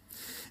life.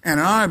 And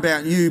I don't know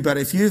about you, but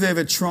if you've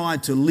ever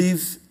tried to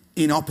live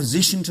in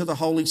opposition to the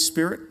Holy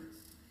Spirit,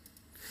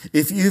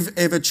 if you've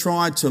ever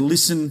tried to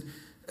listen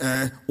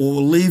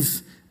or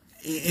live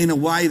in a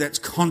way that's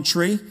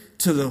contrary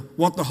to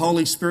what the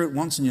Holy Spirit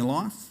wants in your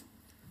life,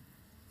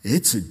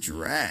 it's a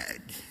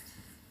drag.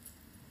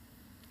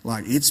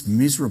 Like, it's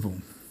miserable.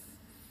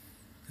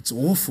 It's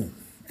awful.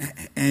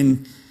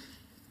 And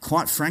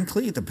quite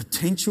frankly, the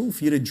potential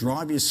for you to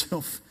drive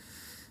yourself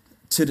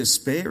to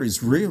despair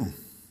is real,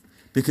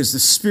 because the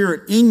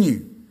Spirit in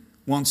you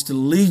wants to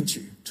lead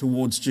you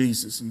towards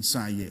Jesus and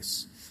say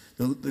yes.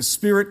 The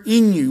Spirit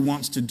in you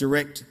wants to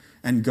direct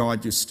and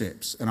guide your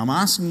steps. And I'm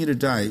asking you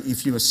today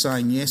if you are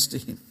saying yes to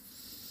Him.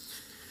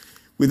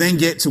 We then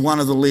get to one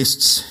of the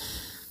lists.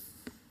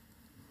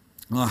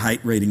 I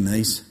hate reading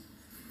these.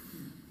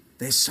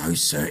 They're so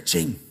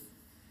searching.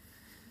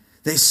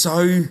 They're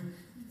so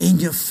in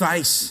your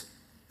face.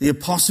 The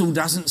apostle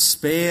doesn't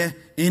spare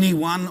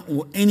anyone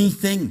or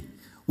anything.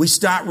 We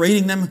start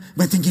reading them,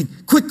 we're thinking,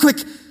 quick,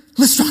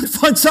 let's try to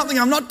find something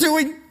I'm not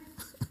doing.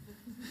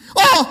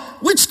 Oh,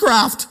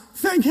 witchcraft.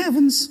 Thank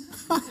heavens.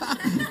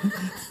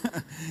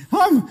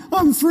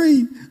 I'm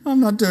free. I'm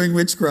not doing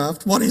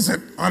witchcraft. What is it?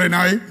 I don't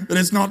know, but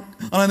it's not.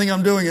 I don't think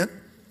I'm doing it.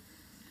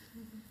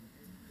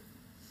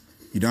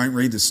 You don't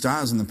read the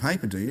stars in the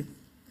paper, do you?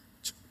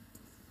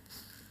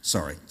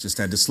 Sorry, just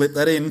had to slip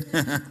that in.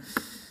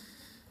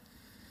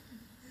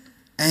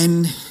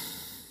 And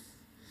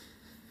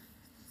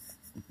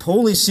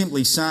Paul is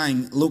simply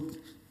saying, look,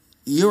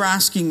 you're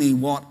asking me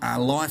what a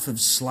life of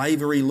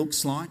slavery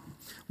looks like,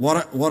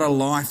 what a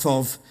life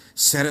of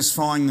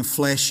satisfying the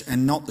flesh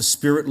and not the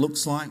Spirit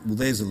looks like. Well,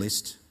 there's a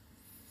list.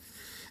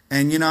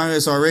 And,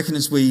 as I reckon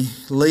as we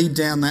lead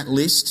down that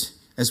list,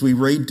 as we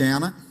read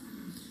down it,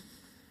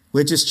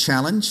 we're just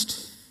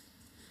challenged.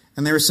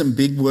 And there are some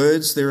big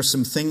words, there are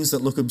some things that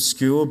look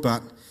obscure,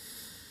 but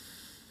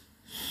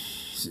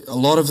a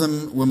lot of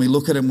them, when we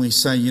look at them, we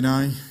say,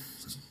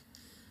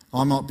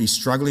 I might be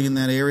struggling in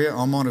that area.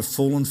 I might have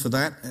fallen for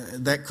that.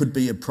 That could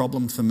be a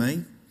problem for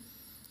me.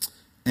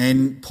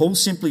 And Paul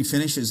simply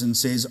finishes and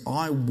says,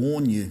 I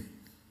warn you.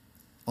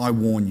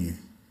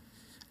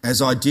 As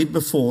I did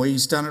before,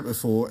 he's done it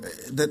before,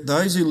 that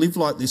those who live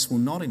like this will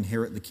not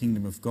inherit the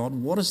kingdom of God.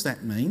 What does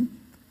that mean?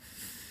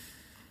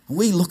 And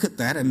we look at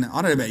that, and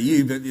I don't know about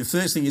you, but the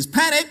first thing is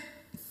panic.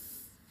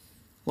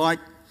 Like,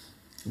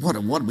 what,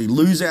 we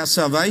lose our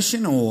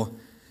salvation, or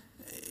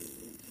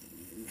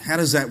how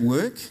does that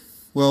work?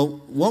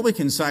 Well, what we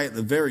can say at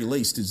the very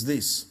least is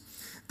this,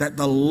 that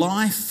the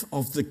life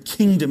of the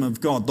kingdom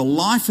of God, the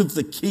life of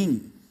the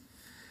King,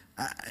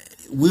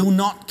 will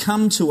not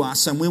come to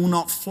us and will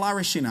not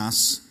flourish in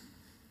us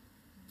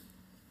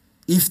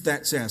if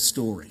that's our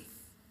story.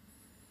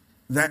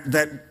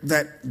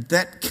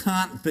 That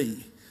can't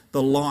be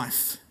the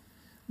life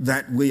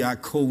that we are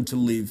called to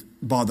live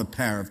by the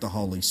power of the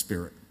Holy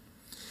Spirit.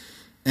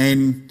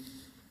 And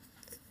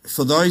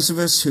for those of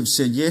us who've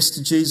said yes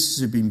to Jesus,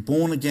 who've been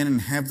born again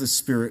and have the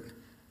Spirit,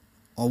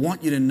 I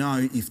want you to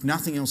know, if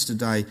nothing else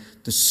today,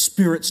 the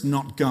Spirit's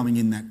not going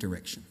in that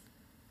direction.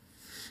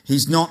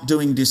 He's not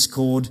doing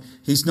discord.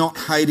 He's not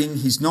hating.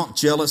 He's not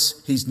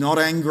jealous. He's not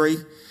angry.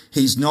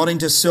 He's not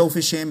into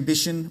selfish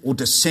ambition or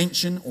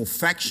dissension or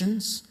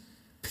factions.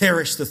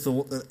 Perish the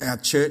thought that our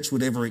church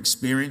would ever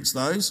experience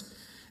those.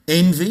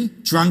 Envy,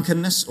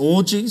 drunkenness,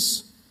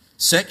 orgies,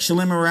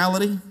 sexual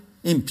immorality,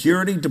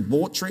 impurity,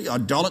 debauchery,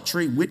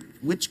 idolatry,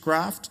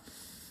 witchcraft.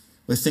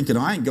 We're thinking,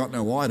 I ain't got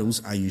no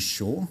idols. Are you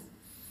sure?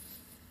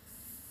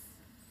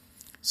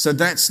 So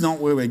that's not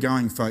where we're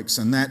going, folks,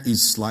 and that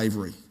is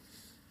slavery.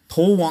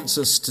 Paul wants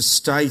us to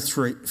stay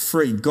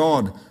free.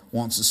 God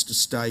wants us to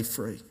stay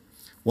free.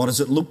 What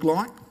does it look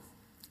like?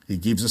 He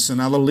gives us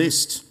another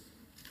list.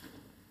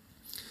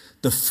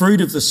 The fruit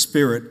of the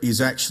Spirit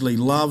is actually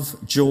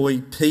love,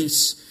 joy,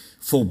 peace,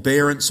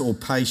 forbearance or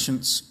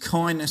patience,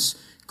 kindness,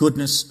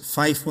 goodness,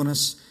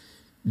 faithfulness,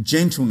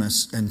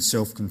 gentleness and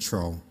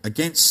self-control.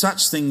 Against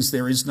such things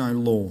there is no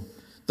law.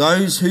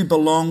 Those who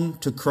belong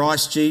to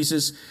Christ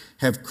Jesus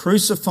have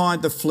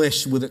crucified the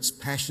flesh with its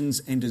passions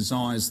and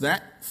desires.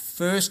 That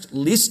first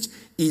list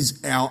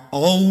is our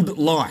old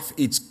life.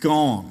 It's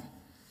gone.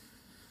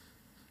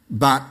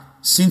 But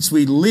since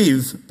we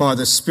live by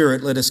the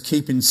Spirit, let us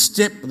keep in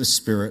step with the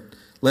Spirit.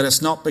 Let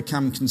us not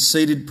become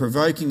conceited,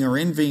 provoking or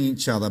envying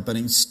each other, but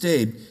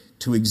instead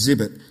to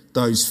exhibit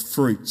those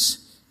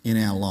fruits in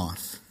our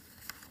life.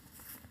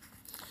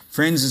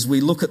 Friends, as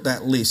we look at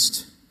that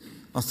list,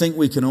 I think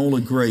we can all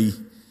agree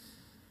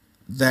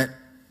that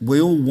we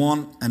all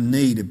want and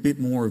need a bit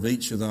more of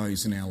each of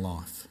those in our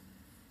life.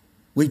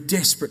 We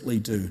desperately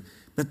do.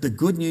 But the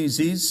good news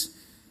is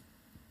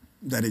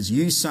that as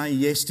you say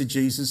yes to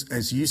Jesus,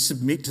 as you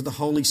submit to the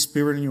Holy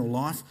Spirit in your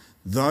life,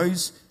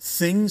 those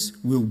things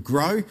will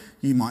grow.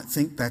 You might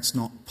think that's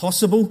not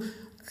possible.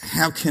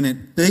 How can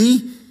it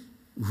be?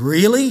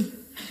 Really?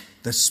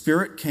 The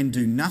Spirit can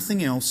do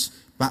nothing else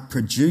but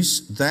produce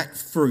that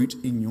fruit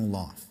in your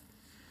life.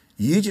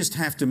 You just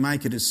have to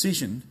make a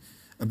decision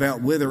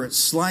about whether it's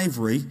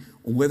slavery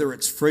or whether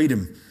it's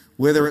freedom,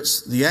 whether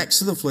it's the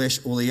acts of the flesh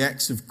or the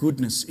acts of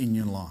goodness in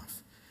your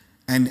life.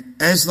 And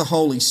as the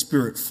Holy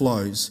Spirit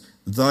flows,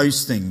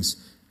 those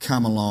things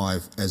come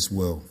alive as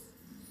well.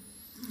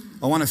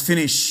 I want to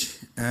finish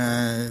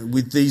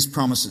with these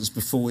promises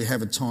before we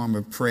have a time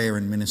of prayer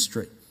and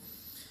ministry.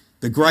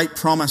 The great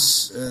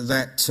promise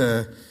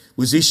that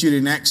was issued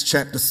in Acts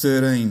chapter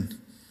 13.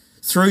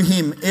 Through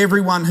him,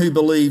 everyone who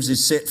believes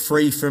is set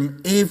free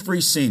from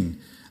every sin,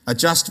 a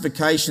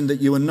justification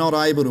that you are not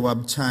able to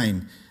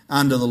obtain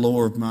under the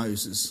law of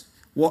Moses.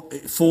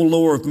 For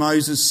law of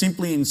Moses,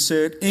 simply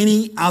insert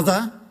any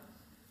other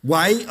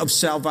way of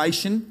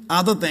salvation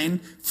other than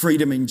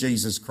freedom in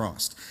Jesus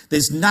Christ.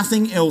 There's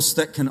nothing else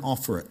that can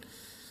offer it.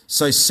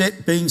 So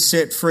being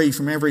set free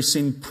from every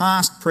sin,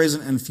 past,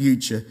 present and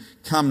future,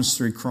 comes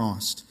through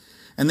Christ.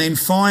 And then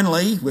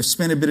finally, we've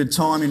spent a bit of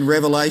time in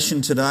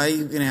Revelation today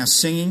in our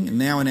singing and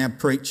now in our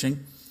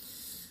preaching.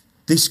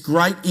 This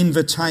great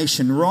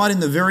invitation right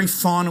in the very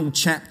final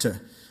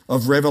chapter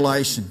of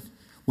Revelation,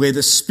 where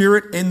the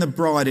Spirit and the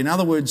bride, in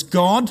other words,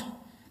 God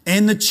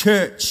and the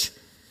church,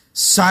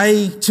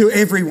 say to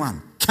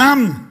everyone,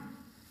 come.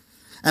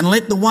 And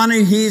let the one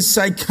who hears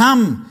say,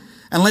 come.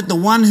 And let the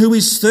one who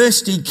is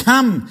thirsty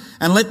come.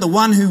 And let the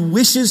one who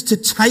wishes to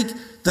take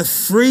the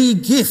free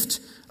gift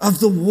of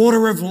the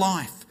water of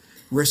life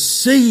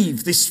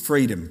receive this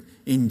freedom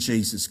in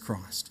Jesus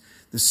Christ.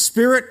 The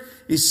Spirit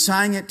is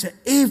saying it to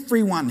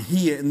everyone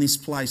here in this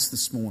place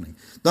this morning.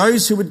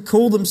 Those who would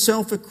call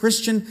themselves a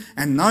Christian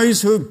and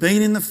those who have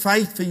been in the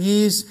faith for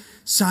years,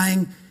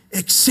 saying,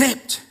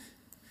 accept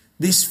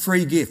this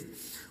free gift.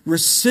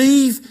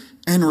 Receive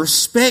and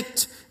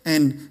respect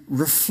and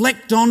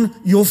reflect on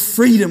your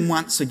freedom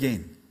once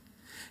again.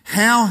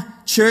 How,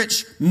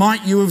 church,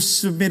 might you have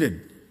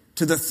submitted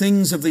to the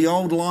things of the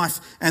old life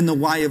and the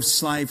way of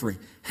slavery?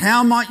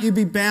 How might you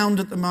be bound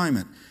at the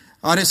moment?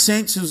 I had a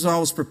sense as I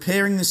was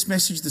preparing this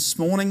message this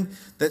morning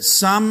that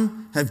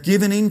some have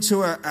given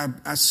into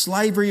a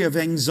slavery of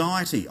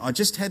anxiety. I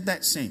just had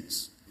that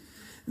sense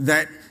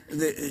that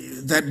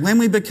when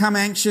we become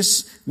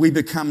anxious, we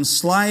become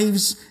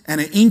slaves,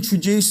 and it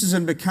introduces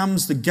and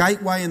becomes the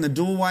gateway and the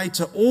doorway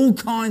to all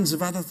kinds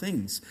of other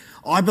things.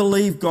 I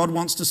believe God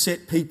wants to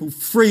set people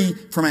free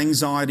from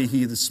anxiety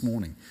here this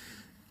morning.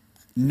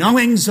 No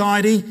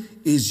anxiety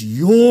is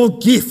your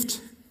gift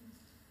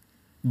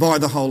by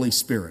the Holy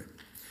Spirit.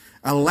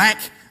 A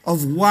lack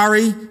of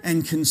worry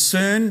and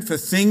concern for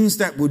things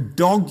that would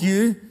dog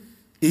you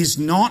is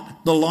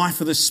not the life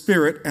of the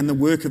Spirit and the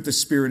work of the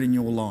Spirit in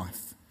your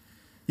life.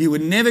 You were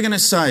never going to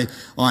say,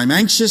 I'm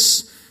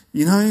anxious,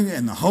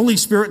 and the Holy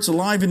Spirit's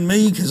alive in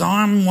me because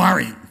I'm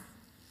worrying.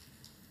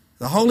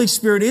 The Holy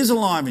Spirit is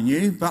alive in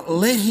you, but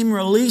let him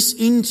release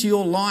into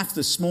your life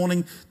this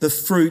morning the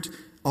fruit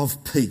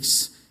of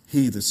peace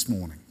here this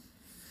morning.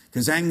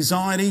 Because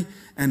anxiety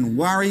and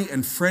worry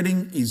and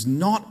fretting is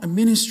not a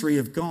ministry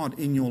of God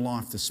in your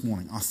life this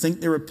morning. I think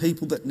there are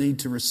people that need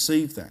to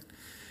receive that.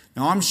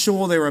 Now, I'm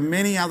sure there are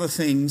many other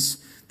things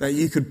that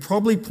you could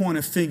probably point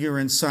a finger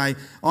and say,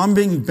 I'm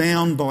being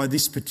bound by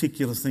this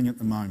particular thing at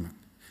the moment.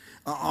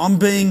 I'm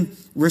being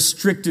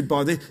restricted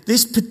by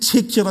this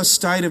particular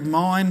state of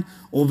mind,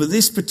 or by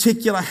this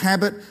particular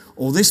habit,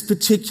 or this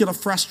particular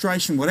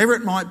frustration, whatever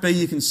it might be.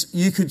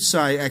 You could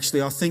say,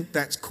 actually, I think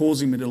that's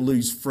causing me to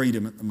lose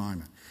freedom at the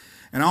moment.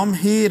 And I'm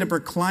here to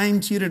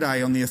proclaim to you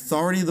today, on the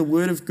authority of the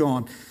Word of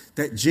God,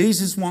 that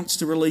Jesus wants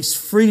to release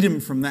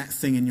freedom from that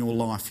thing in your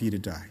life here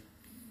today.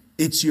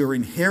 It's your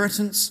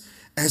inheritance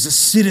as a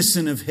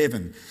citizen of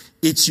heaven.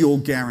 It's your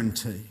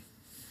guarantee.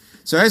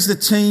 So as the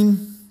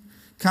team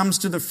comes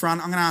to the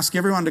front, I'm going to ask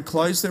everyone to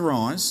close their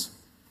eyes.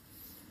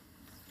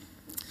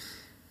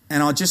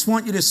 And I just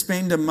want you to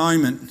spend a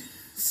moment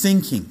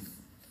thinking,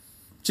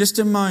 just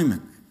a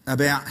moment,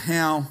 about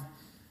how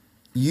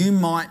you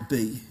might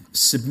be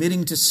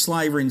submitting to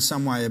slavery in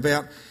some way,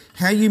 about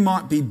how you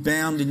might be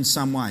bound in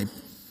some way.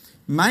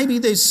 Maybe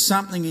there's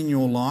something in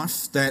your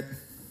life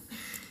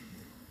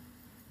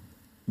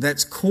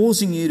that's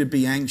causing you to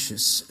be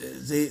anxious.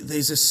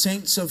 There's a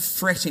sense of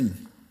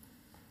fretting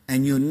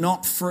and you're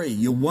not free.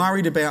 You're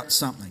worried about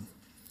something.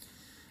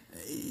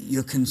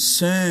 You're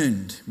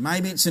concerned.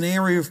 Maybe it's an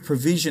area of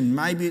provision.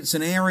 Maybe it's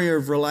an area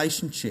of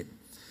relationship.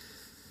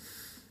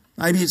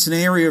 Maybe it's an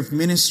area of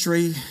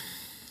ministry.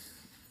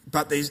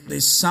 But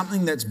there's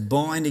something that's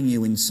binding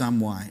you in some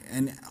way.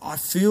 And I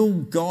feel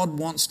God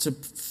wants to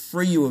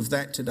free you of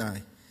that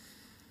today.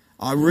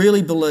 I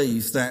really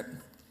believe that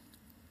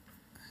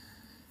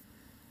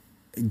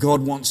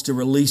God wants to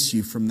release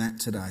you from that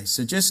today.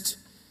 So just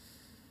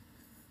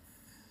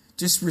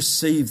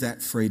receive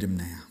that freedom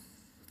now.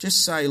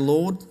 Just say,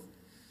 Lord,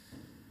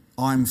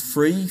 I'm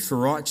free for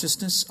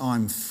righteousness.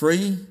 I'm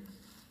free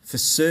for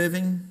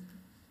serving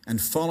and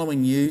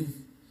following you.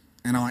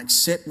 And I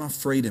accept my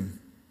freedom.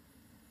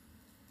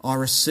 I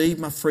receive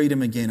my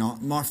freedom again.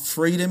 My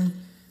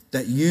freedom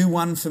that you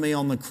won for me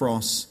on the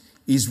cross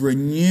is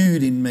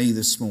renewed in me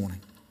this morning.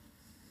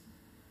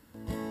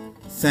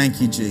 Thank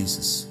you,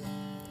 Jesus.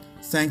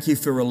 Thank you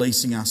for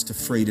releasing us to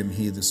freedom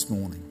here this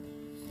morning.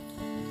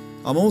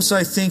 I'm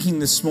also thinking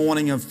this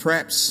morning of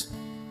perhaps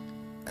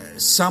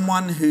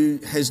someone who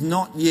has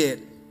not yet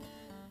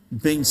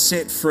been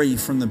set free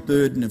from the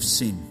burden of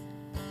sin.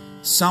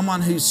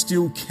 Someone who's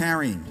still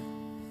carrying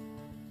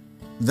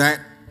that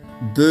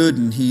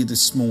burden here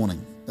this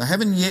morning. They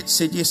haven't yet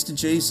said yes to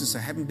Jesus. They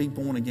haven't been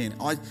born again.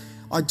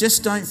 I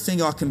just don't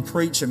think I can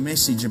preach a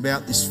message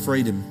about this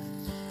freedom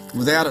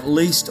without at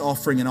least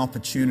offering an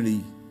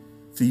opportunity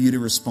for you to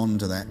respond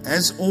to that.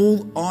 As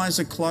all eyes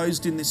are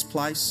closed in this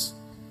place,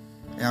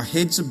 our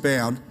heads are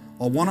bowed,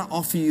 I want to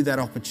offer you that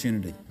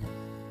opportunity.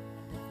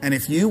 And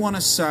if you want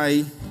to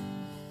say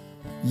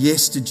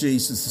yes to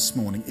Jesus this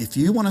morning, if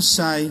you want to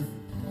say,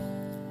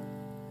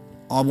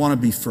 I want to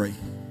be free,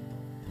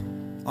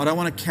 I don't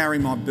want to carry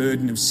my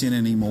burden of sin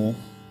anymore,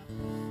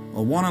 I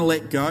want to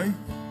let go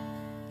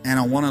and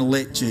I want to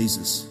let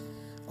Jesus.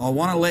 I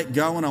want to let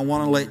go and I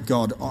want to let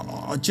God.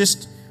 I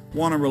just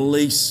want to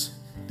release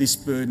this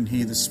burden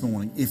here this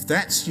morning. If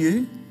that's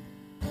you,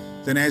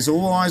 then as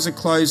all eyes are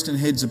closed and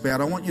heads are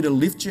bowed, I want you to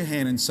lift your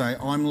hand and say,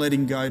 I'm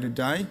letting go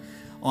today.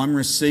 I'm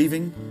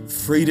receiving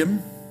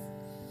freedom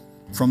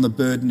from the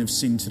burden of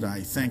sin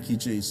today. Thank you,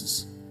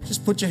 Jesus.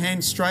 Just put your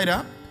hand straight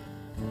up.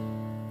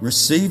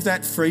 Receive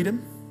that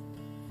freedom.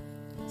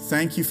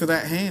 Thank you for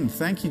that hand.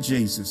 Thank you,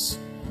 Jesus.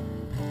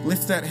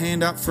 Lift that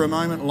hand up for a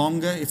moment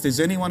longer. If there's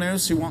anyone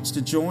else who wants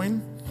to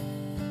join,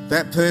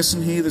 that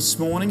person here this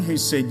morning who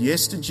said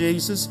yes to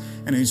Jesus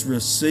and who's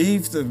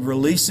received the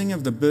releasing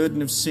of the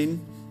burden of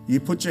sin, you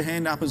put your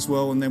hand up as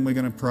well, and then we're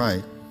going to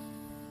pray.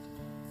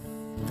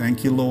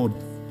 Thank you, Lord.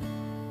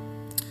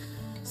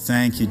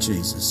 Thank you,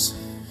 Jesus.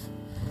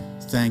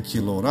 Thank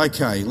you, Lord.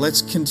 Okay,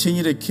 let's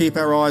continue to keep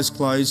our eyes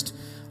closed.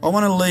 I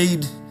want to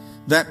lead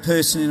that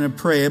person in a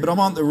prayer, but I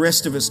want the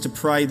rest of us to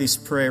pray this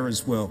prayer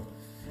as well.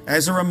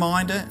 As a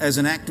reminder, as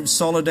an act of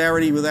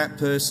solidarity with that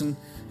person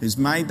who's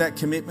made that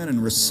commitment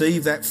and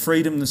received that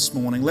freedom this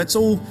morning, let's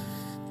all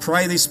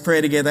pray this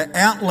prayer together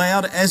out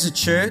loud as a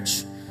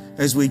church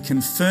as we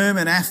confirm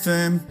and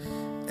affirm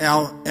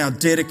our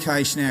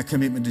dedication, our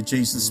commitment to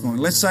Jesus this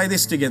morning. Let's say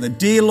this together.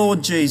 Dear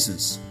Lord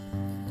Jesus,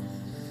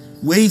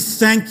 we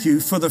thank you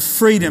for the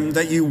freedom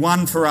that you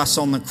won for us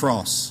on the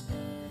cross.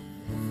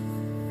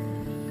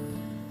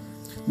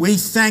 We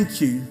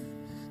thank you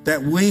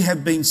that we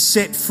have been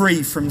set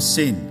free from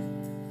sin.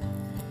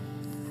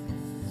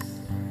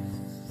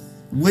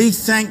 We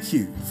thank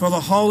you for the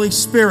Holy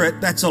Spirit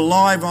that's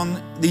alive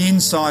on the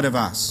inside of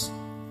us.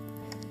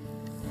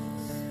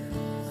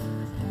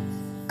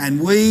 And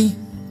we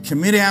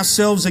commit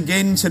ourselves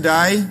again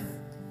today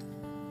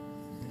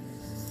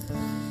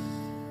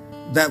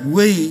that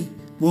we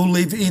will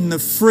live in the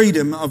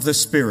freedom of the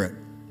Spirit.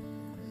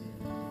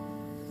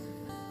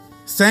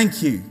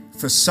 Thank you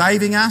for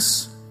saving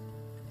us.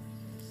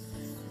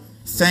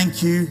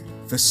 Thank you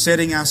for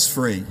setting us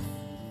free.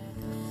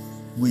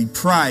 We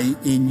pray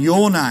in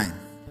your name.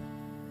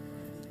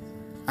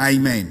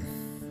 Amen.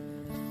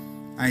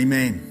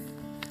 Amen.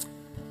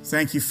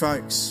 Thank you,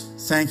 folks.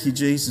 Thank you,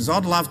 Jesus.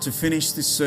 I'd love to finish this service.